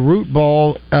 a root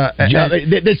ball,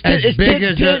 it's big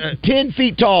as 10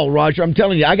 feet tall, Roger. I'm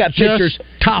telling you, I got pictures.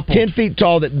 Toppled. 10 feet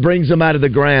tall that brings them out of the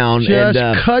ground. Just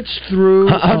cuts through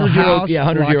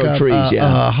 100-year-old trees.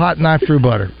 A hot knife through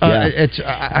butter.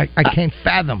 I can't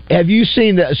fathom. Have you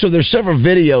seen that? So there's several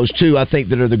videos too, I think,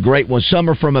 that are the great ones. Some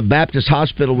are from a Baptist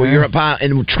hospital where you're up high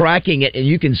and tracking it, and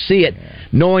you can see it,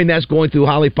 knowing that's going through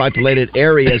highly populated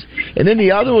areas. And then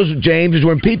the other was, James, is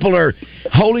when people are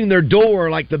holding their door,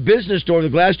 like the business door, the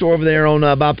glass door over there on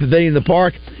by Pavilion in the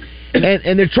Park,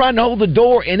 and they're trying to hold the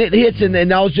door, and it hits, and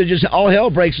then also just all hell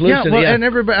breaks loose. And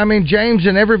everybody, James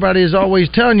and everybody is always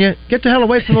telling you, get the hell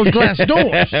away from those glass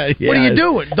doors. What are you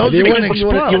doing? Those are going to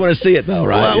explode. You want to see it, though,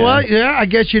 right? Well, I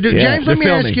guess you do. Yeah, James, let me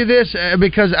ask you this,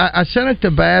 because I sent it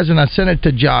to Baz and I sent it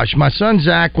to Josh. My son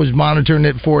Zach was monitoring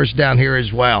it for us down here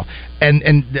as well.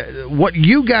 And what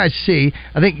you guys see,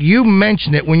 I think you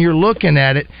mentioned it when you're looking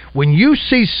at it. When you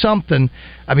see something,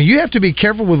 you have to be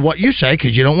careful with what you say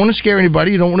because you don't want to scare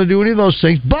anybody. You don't want to do any of those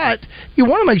things, but you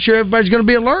want to make sure everybody's going to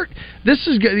be alert. This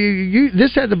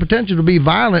had the potential to be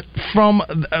violent from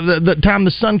the time the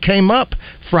sun came up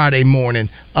Friday morning,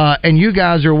 and you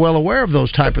guys are well aware of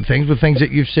those type of things with things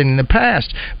that you've seen in the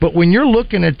past. But when you're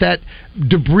looking at that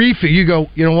debris, you go,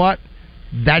 you know what?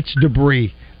 That's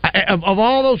debris. Of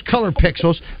all those color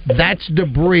pixels, that's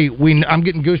debris. I'm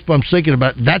getting goosebumps thinking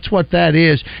about it. That's what that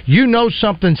is. You know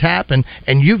something's happened,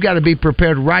 and you've got to be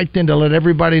prepared right then to let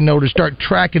everybody know to start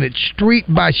tracking it street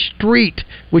by street,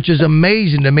 which is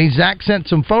amazing to me. Zach sent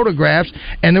some photographs,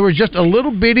 and there was just a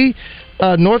little bitty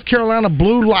North Carolina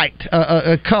blue light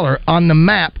color on the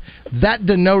map. That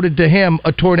denoted to him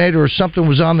a tornado or something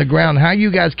was on the ground. How you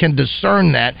guys can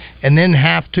discern that and then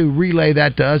have to relay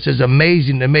that to us is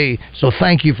amazing to me. So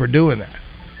thank you for doing that.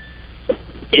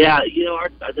 Yeah,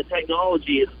 the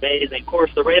technology is amazing. Of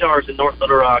course, the radar is in North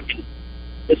Little Rock, and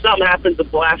if something happens in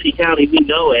Pulaski County, we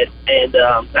know it, and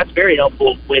that's very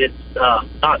helpful when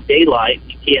it's not daylight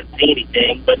and you can't see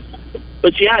anything.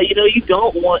 But yeah, you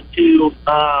don't want to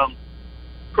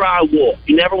cry wolf.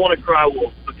 You never want to cry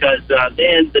wolf. Because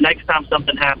then the next time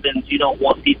something happens, you don't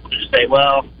want people to just say,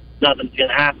 well, nothing's going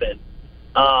to happen.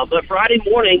 But Friday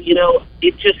morning,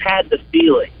 it just had the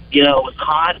feeling. It was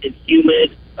hot and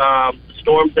humid. The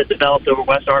storms that developed over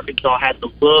West Arkansas had the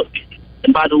look.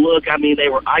 And by the look, I mean they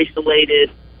were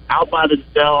isolated, out by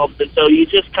themselves. And so you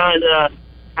just kind of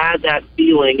had that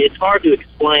feeling. It's hard to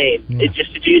explain. You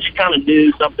just kind of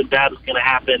knew something bad was going to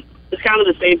happen. It's kind of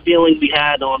the same feeling we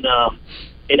had on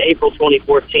in April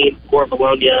 2014 before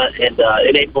Valonia, and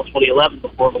in April 2011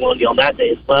 before Valonia on that day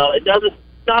as well. It's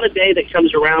not a day that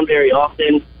comes around very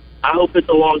often. I hope it's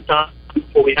a long time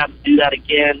before we have to do that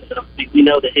again. We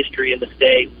know the history in the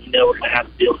state. We know we're going to have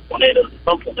to deal with tornadoes at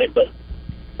some point, but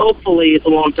hopefully it's a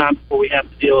long time before we have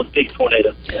to deal with big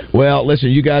tornadoes. Well,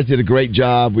 listen, you guys did a great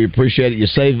job. We appreciate it. You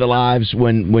saved the lives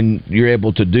when you're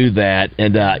able to do that.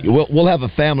 And we'll have a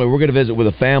family. We're going to visit with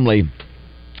a family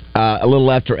a little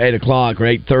after 8 o'clock or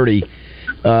 8:30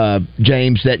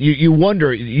 James, that you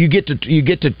wonder, you get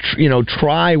to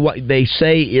try what they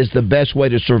say is the best way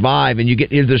to survive, and you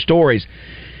get into the stories.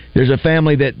 There's a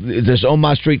family that's on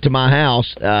my street to my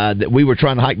house that we were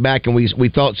trying to hike back, and we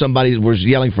thought somebody was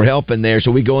yelling for help in there, so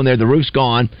we go in there. The roof's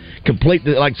gone,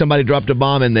 completely like somebody dropped a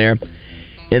bomb in there.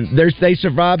 And they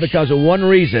survived because of one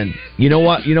reason. You know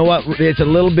what? It's a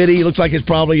little bitty. Looks like it's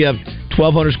probably a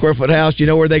 1,200 square foot house. You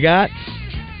know where they got?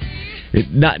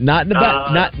 Not in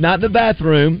the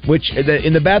bathroom. Which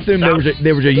in the bathroom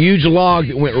there was a huge log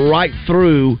that went right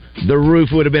through the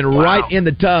roof. It would have been right in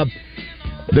the tub.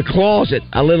 The closet,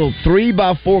 a little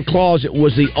 3x4 closet,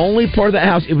 was the only part of the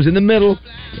house. It was in the middle,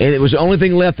 and it was the only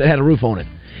thing left that had a roof on it.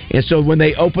 And so when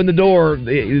they opened the door,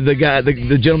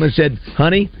 the gentleman said,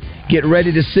 "Honey, get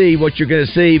ready to see what you're going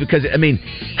to see," because I mean,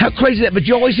 how crazy is that? But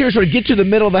you always hear sort of get to the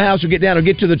middle of the house or get down or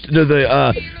get to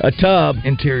the tub,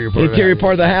 interior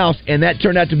part of the house, and that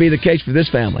turned out to be the case for this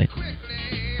family.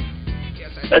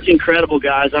 That's incredible,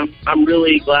 guys. I'm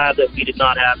really glad that we did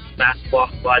not have massive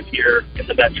loss of life here in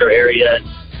the metro area.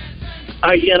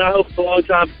 Again, I hope it's a long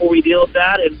time before we deal with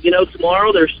that. And,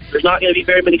 tomorrow there's not going to be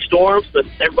very many storms, but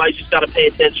everybody's just got to pay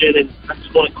attention, and I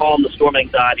just want to calm the storm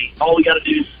anxiety. All we got to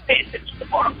do is pay attention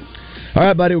tomorrow. All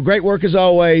right, buddy. Well, great work as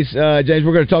always. James,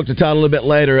 we're going to talk to Todd a little bit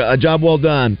later. A job well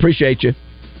done. Appreciate you.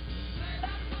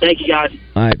 Thank you, guys.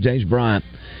 All right, James Bryant.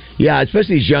 Yeah,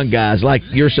 especially these young guys like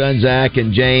your son Zach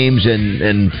and James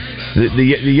and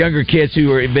the younger kids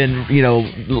who have been,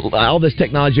 all this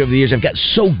technology over the years have got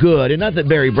so good. And not that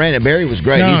Barry was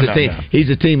great.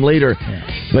 He's a team leader. Yeah.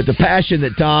 But the passion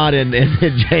that Todd and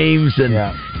James and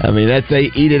I mean that they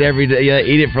eat it every day. Yeah,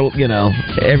 eat it for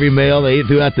every meal. They eat it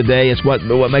throughout the day. It's what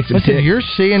makes them tick. You're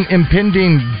seeing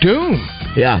impending doom.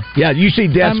 Yeah. You see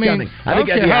death coming. I don't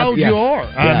care how old you are.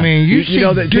 Yeah. I mean, you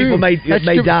know that people may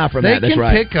die from that. That's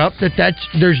right. They can pick up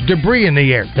there's debris in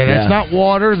the air. That's not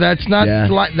water. That's not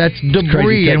light. That's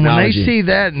debris. And when they see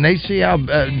that and they see how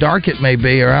dark it may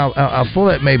be or how full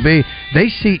it may be, they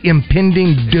see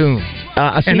impending doom.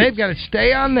 And they've got to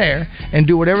stay on there and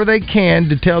do whatever they can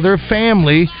to tell their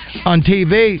family on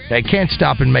TV they can't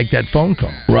stop and make that phone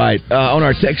call. Right. On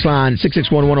our text line,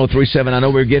 661-1037, I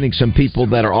know we're getting some people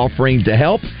that are offering to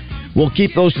help. We'll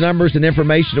keep those numbers and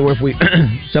information, or if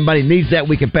somebody needs that,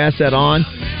 we can pass that on.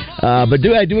 But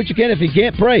do what you can. If you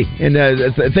can't, pray. And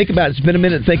think about it. Spend a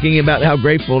minute thinking about how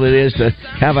grateful it is to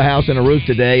have a house and a roof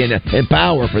today, and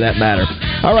power for that matter.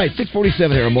 All right,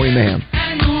 6:47 here on Morning Mayhem.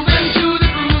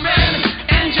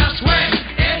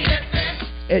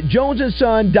 At Jones &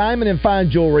 Son Diamond and Fine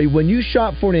Jewelry, when you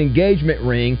shop for an engagement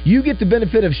ring, you get the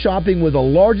benefit of shopping with the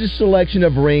largest selection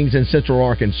of rings in Central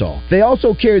Arkansas. They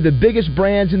also carry the biggest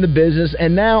brands in the business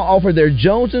and now offer their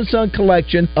Jones & Son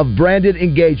collection of branded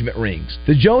engagement rings.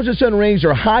 The Jones & Son rings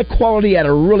are high quality at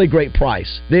a really great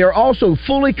price. They are also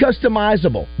fully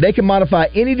customizable. They can modify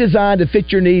any design to fit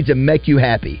your needs and make you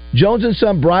happy. Jones &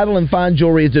 Son Bridal and Fine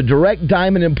Jewelry is a direct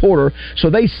diamond importer, so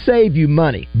they save you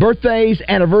money. Birthdays,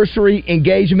 anniversary,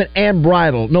 engagement, and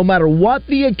bridal. No matter what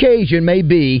the occasion may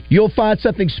be, you'll find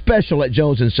something special at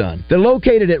Jones & Son. They're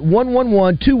located at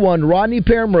 11121 Rodney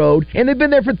Parham Road, and they've been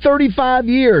there for 35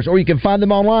 years, or you can find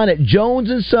them online at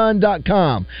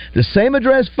jonesandson.com. The same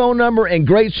address, phone number, and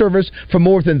great service for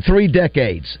more than 3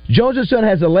 decades. Jones & Son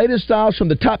has the latest styles from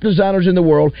the top designers in the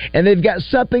world, and they've got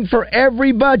something for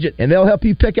every budget, and they'll help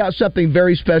you pick out something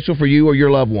very special for you or your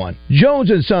loved one.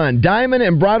 Jones & Son, Diamond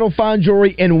and Bridal Fine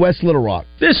Jewelry in West Little Rock.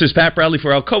 This is Pat Bradley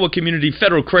for Alcoa Community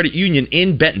Federal Credit Union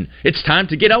in Benton. It's time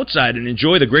to get outside and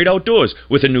enjoy the great outdoors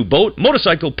with a new boat,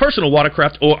 motorcycle, personal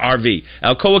watercraft, or RV.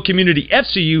 Alcoa Community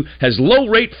FCU has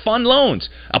low-rate fun loans.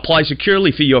 Apply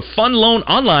securely for your fun loan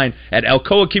online at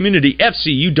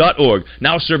alcoacommunityfcu.org.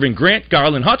 Now serving Grant,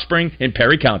 Garland, Hot Spring, and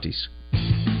Perry counties.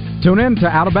 Tune in to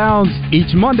Out of Bounds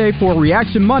each Monday for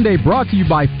Reaction Monday, brought to you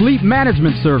by Fleet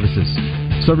Management Services.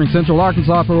 Serving Central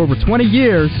Arkansas for over 20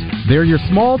 years, they're your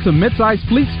small to mid-sized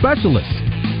fleet specialists.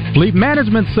 Fleet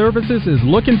Management Services is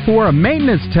looking for a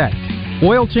maintenance tech.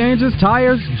 Oil changes,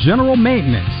 tires, general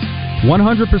maintenance.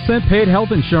 100% paid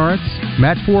health insurance,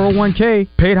 match 401k,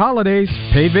 paid holidays,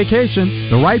 paid vacation.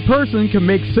 The right person can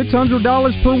make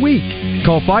 $600 per week.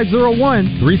 Call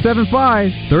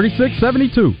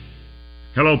 501-375-3672.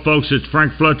 Hello, folks. It's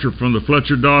Frank Fletcher from the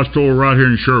Fletcher Dodge Store right here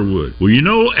in Sherwood.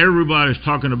 Well, everybody's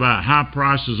talking about high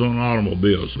prices on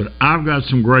automobiles, but I've got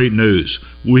some great news.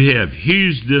 we have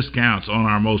huge discounts on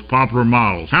our most popular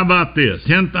models. How about this?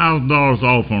 $10,000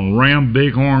 off on Ram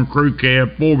Bighorn Crew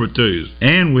Cab 4x2s.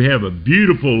 And we have a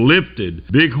beautiful lifted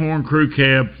Bighorn Crew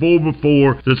Cab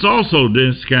 4x4 that's also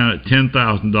discounted at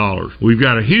 $10,000. We've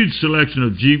got a huge selection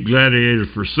of Jeep Gladiators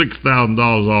for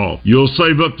 $6,000 off. You'll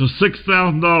save up to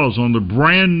 $6,000 on the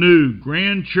brand new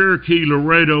Grand Cherokee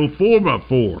Laredo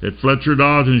 4x4 at Fletcher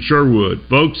Dodge in Sherwood.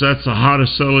 Folks, that's the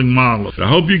hottest selling model. I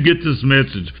hope you get this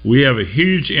message. We have a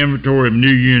huge inventory of new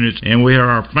units, and we have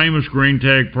our famous green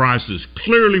tag prices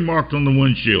clearly marked on the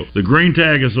windshield. The green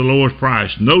tag is the lowest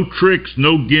price. No tricks,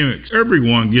 no gimmicks.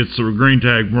 Everyone gets the green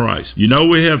tag price. You know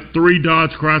we have 3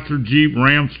 Dodge, Chrysler, Jeep,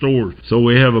 Ram stores, so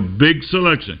we have a big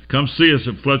selection. Come see us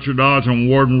at Fletcher Dodge on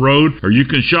Warden Road, or you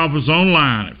can shop us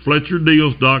online at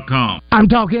FletcherDeals.com. I'm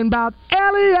talking about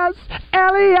Elias.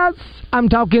 I'm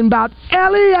talking about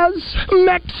Elias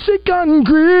Mexican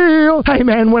Grill. Hey,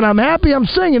 man, when I'm happy, I'm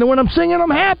singing. And when I'm singing, I'm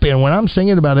happy. And when I'm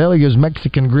singing about Elias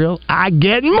Mexican Grill, I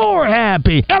get more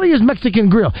happy. Elias Mexican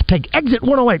Grill. Take exit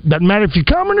 108. Doesn't matter if you're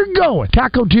coming or going.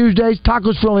 Taco Tuesdays.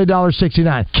 Tacos for only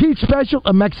 $1.69. Keith Special,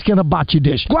 a Mexican hibachi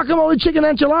dish. Guacamole chicken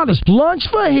enchiladas. Lunch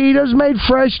fajitas made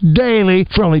fresh daily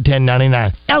for only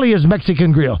 $10.99. Elias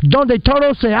Mexican Grill. Donde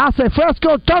todo se hace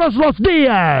fresco todos los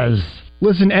días.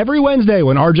 Listen every Wednesday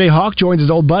when R.J. Hawk joins his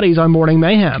old buddies on Morning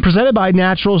Mayhem. Presented by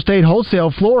Natural State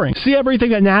Wholesale Flooring. See everything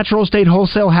that Natural State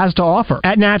Wholesale has to offer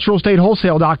at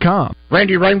naturalstatewholesale.com.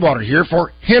 Randy Rainwater here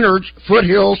for Hennard's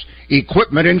Foothills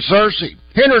Equipment in Searcy.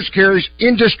 Hennard's carries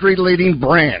industry-leading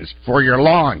brands for your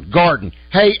lawn, garden,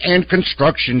 hay, and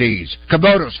construction needs.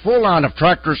 Kubota's full line of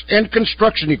tractors and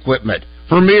construction equipment.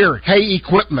 Vermeer hay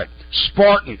equipment.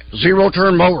 Spartan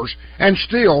zero-turn mowers and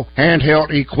Steel handheld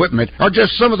equipment are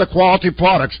just some of the quality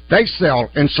products they sell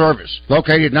and service.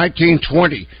 Located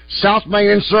 1920 South Main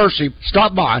in Searcy,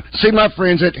 stop by, see my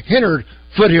friends at Hennard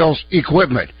Foothills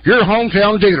Equipment, your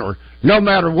hometown dealer, no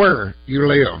matter where you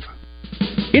live.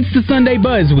 It's the Sunday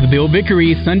Buzz with Bill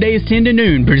Vickery, Sundays 10 to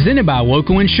noon, presented by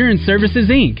Local Insurance Services,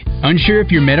 Inc. Unsure if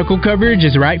your medical coverage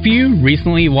is right for you,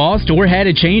 recently lost, or had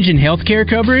a change in health care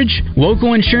coverage?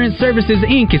 Local Insurance Services,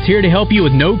 Inc. is here to help you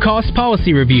with no-cost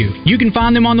policy review. You can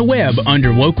find them on the web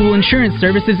under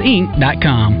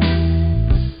localinsuranceservicesinc.com.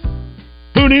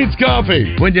 Who needs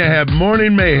coffee when you have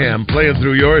Morning Mayhem playing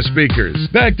through your speakers?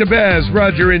 Back to Baz,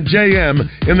 Roger, and JM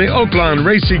in the Oaklawn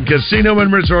Racing Casino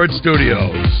and Resort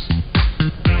Studios.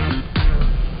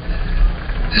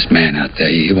 This man out there,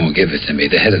 he won't give it to me.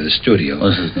 The head of the studio.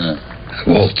 What's his name?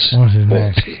 Waltz. What's his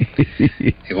name? Waltz.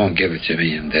 He won't give it to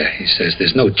me, and he says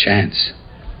there's no chance.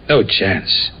 No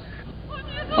chance.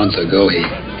 A month ago, he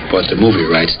bought the movie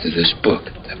rights to this book,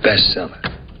 the bestseller.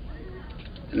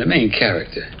 And the main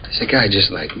character is a guy just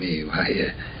like me.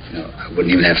 Why, I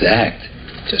wouldn't even have to act.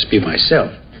 Just be myself.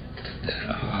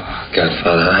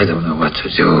 Godfather, I don't know what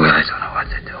to do.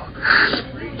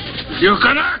 You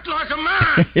can act like a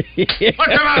man.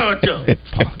 What's the matter with you?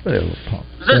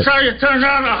 Is this how you turn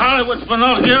down a Hollywood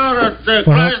Pinocchio that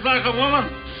cries like a woman?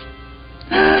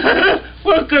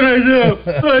 What can I do?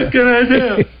 What can I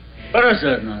do? What is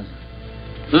that nonsense?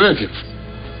 Ridiculous.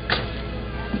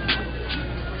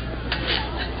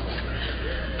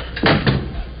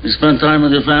 You spend time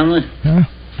with your family? Huh?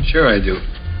 Sure I do.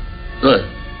 Good.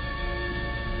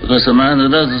 Because a man who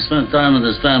doesn't spend time with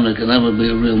his family can never be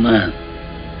a real man.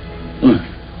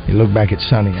 You look back at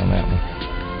Sonny on that one.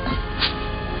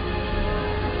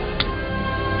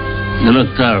 You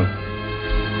look tired.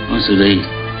 I want you to eat.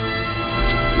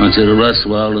 I want you to rest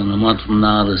well, and a month from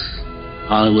now, this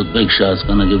Hollywood big shot's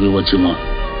gonna give you what you want.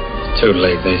 It's too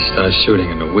late. They start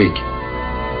shooting in a week.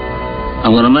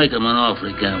 I'm gonna make him an offer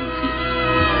he can't refuse.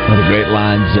 One of the great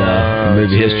lines in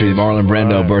movie history, Marlon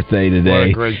Brando birthday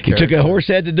today. He took a horse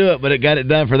head to do it, but it got it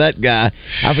done for that guy.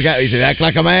 I forgot. He said, act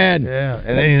like a man. Yeah,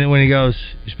 and then when he goes,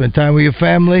 you spend time with your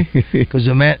family? Because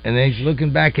a man, and then he's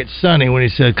looking back at Sonny when he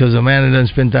said, because a man that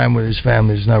doesn't spend time with his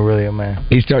family is not really a man.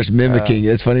 He starts mimicking.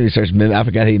 It's funny. He starts mimicking. I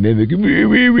forgot he mimicked.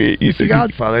 He's the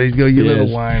Godfather. He'd go, you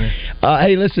little whiner.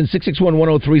 Hey, listen,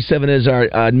 661-1037 is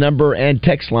our number and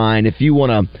text line. If you've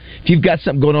got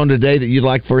something going on today that you'd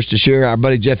like for us to share, our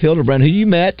buddy Jeff Hildebrand, who you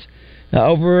met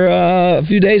over a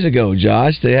few days ago,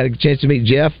 Josh. They had a chance to meet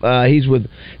Jeff. He's with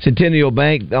Centennial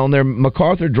Bank on their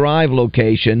MacArthur Drive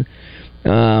location.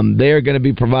 They are going to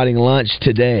be providing lunch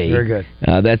today. Very good.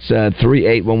 That's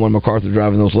 3811 MacArthur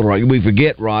Drive in those little. We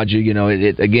forget, Roger.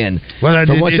 It again. Well,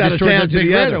 from what's out of town to big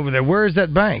the red other. over there. Where is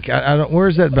that bank? Where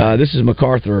is that bank? This is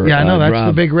MacArthur. Yeah, I know. That's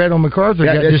Drive. the big red on MacArthur.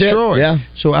 Yeah, Got that's destroyed. It. Yeah.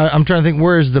 So I'm trying to think.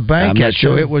 Where is the bank I'm at? not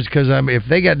sure. So it was because if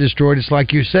they got destroyed, it's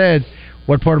like you said.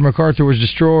 What part of MacArthur was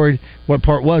destroyed? What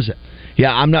part was it?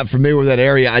 Yeah, I'm not familiar with that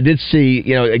area. I did see,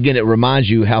 again, it reminds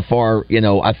you how far,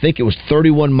 I think it was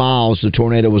 31 miles the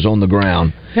tornado was on the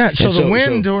ground. Yeah, so the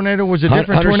wind tornado was a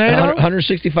different tornado?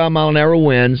 165 mile an hour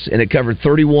winds, and it covered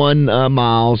 31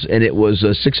 miles, and it was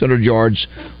 600 yards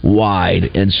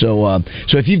wide. And so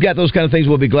if you've got those kind of things,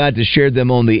 we'll be glad to share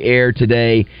them on the air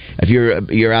today. If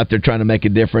you're out there trying to make a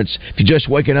difference. If you're just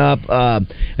waking up,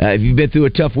 if you've been through a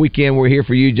tough weekend, we're here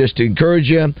for you just to encourage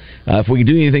you. If we can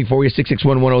do anything for you,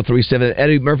 661-1037.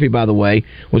 Eddie Murphy, by the way,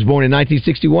 was born in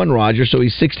 1961, Roger, so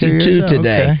he's 62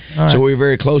 today. Okay. Right. So we're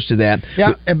very close to that.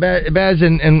 Yeah, and Baz,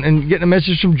 and getting a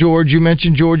message from George. You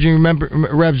mentioned George, and you remember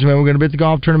Rebsman. We're going to be at the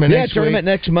golf tournament next week.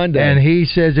 Next Monday. And he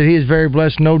says that he is very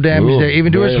blessed, no damage there,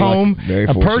 even to his home.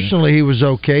 Personally, he was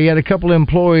okay. He had a couple of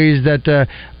employees that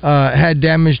had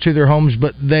damage to their homes,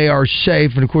 but they are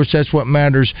safe, and of course that's what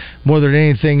matters more than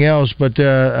anything else. But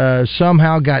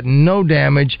somehow got no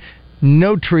damage,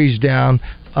 no trees down.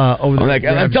 Over there.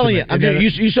 I'm telling you,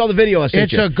 you saw the video I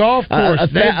sent you. It's a golf course.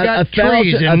 They've got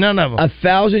trees and none of them.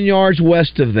 1,000 yards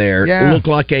west of there, looked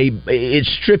like it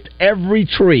stripped every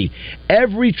tree.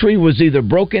 Every tree was either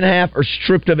broken in half or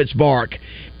stripped of its bark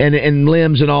and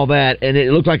limbs and all that, and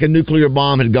it looked like a nuclear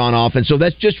bomb had gone off. And so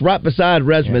that's just right beside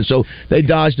Resman, so they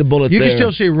dodged a bullet there. You can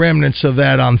still see remnants of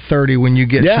that on 30 when you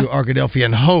get to Arkadelphia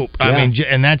and Hope. I mean,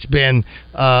 and that's been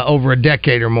over a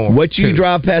decade or more. What you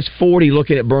drive past 40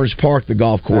 looking at Burns Park, the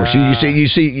golf course, you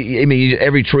see. I mean,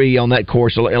 every tree on that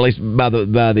course, at least by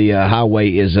the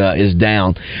highway, is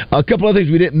down. A couple of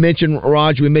things we didn't mention,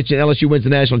 Raj. We mentioned LSU wins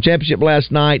the national championship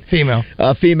last night. Female.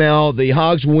 The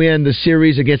Hogs win the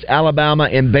series against Alabama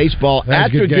in baseball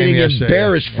after getting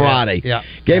embarrassed Friday.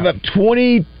 Gave up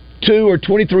 22 or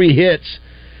 23 hits.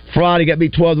 Friday got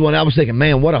beat 12-1. I was thinking,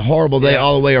 man, what a horrible day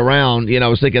all the way around. I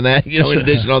was thinking that, in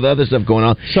addition to all the other stuff going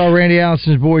on. Saw Randy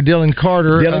Allison's boy, Dylan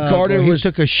Carter. He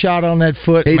took a shot on that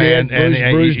foot, he man.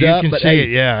 Did, bruised up. You can see it,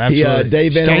 yeah,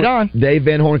 absolutely. Dave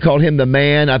Van Horn called him the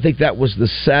man. I think that was the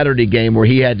Saturday game where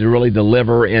he had to really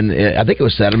deliver. And I think it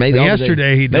was Saturday.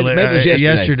 Yesterday he delivered.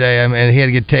 Yesterday, he had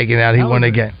to get taken out. He won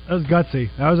the game. That was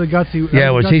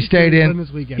gutsy. He stayed in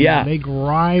this weekend. Yeah. They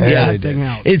grinded that thing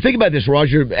out. And think about this,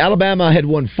 Roger. Alabama had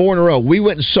won 4 in a row. We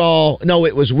went and saw. No,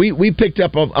 it was we picked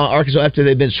up Arkansas after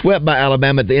they'd been swept by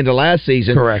Alabama at the end of last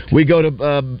season. Correct. We go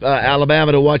to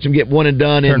Alabama to watch them get one and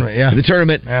done in the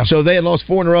tournament. Yeah. So they had lost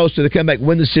 4 in a row, so they come back,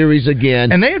 win the series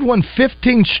again. And they had won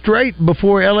 15 straight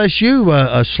before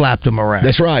LSU slapped them around.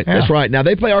 That's right. Yeah. That's right. Now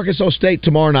they play Arkansas State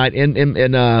tomorrow night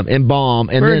in Baum.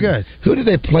 And very then, good. Who do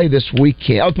they play this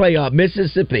weekend? I'll play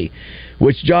Mississippi.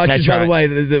 Which, Josh, is, by the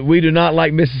way, we do not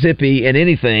like Mississippi in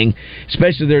anything,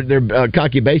 especially their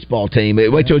cocky baseball team.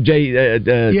 Wait till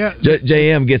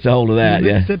JM gets a hold of that.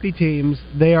 The Mississippi teams,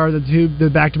 they are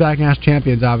the back-to-back national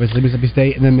champions, obviously, Mississippi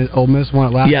State, and then Ole Miss won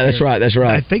it last year. Yeah, that's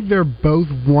right. I think they're both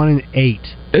 1-8.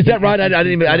 Is that right? I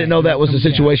didn't know that was the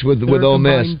situation with Ole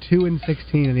Miss.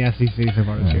 2-16 in the SEC so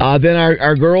far this year. Then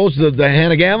our girls, the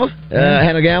Hannah Gamma,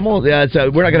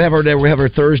 we're not going to have her today. We have her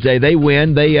Thursday. They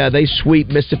win. They sweep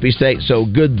Mississippi State. So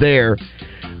good there.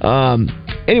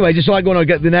 Anyway, just like going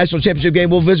on the national championship game,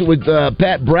 we'll visit with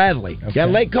Pat Bradley. Okay. Got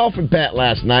a late call from Pat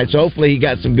last night, so hopefully he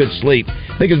got some good sleep.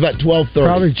 I think it was about 12:30.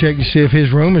 Probably check to see if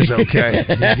his room is okay.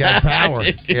 He's got power.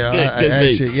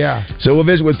 So we'll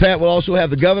visit with Pat. We'll also have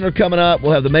the governor coming up.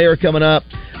 We'll have the mayor coming up.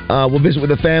 We'll visit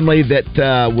with a family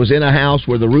that was in a house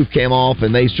where the roof came off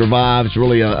and they survived. It's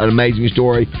really an amazing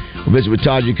story. We'll visit with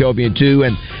Todd Jacobian too.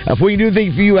 And if we can do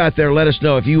anything for you out there, let us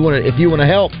know. If you want to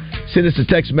help, send us a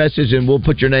text message and we'll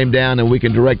put your name down and we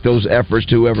can direct those efforts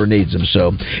to whoever needs them.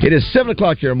 So it is 7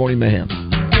 o'clock here on Morning Mayhem.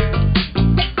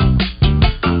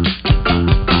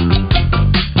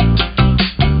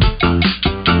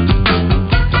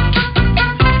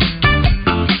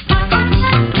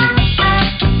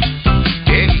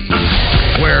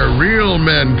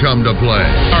 Men come to play.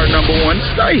 Our number one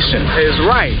station is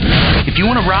right. If you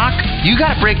want to rock, you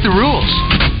got to break the rules.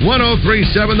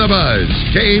 103.7 The Buzz,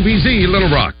 KABZ,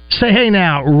 Little Rock. Say, hey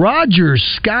now, Roger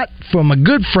Scott from my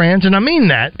good friends, and I mean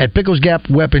that, at Pickles Gap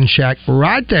Weapon Shack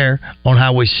right there on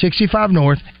Highway 65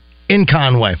 North in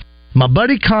Conway. My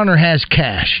buddy Connor has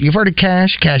cash. You've heard of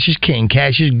cash? Cash is king.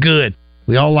 Cash is good.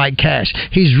 We all like cash.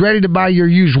 He's ready to buy your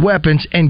used weapons and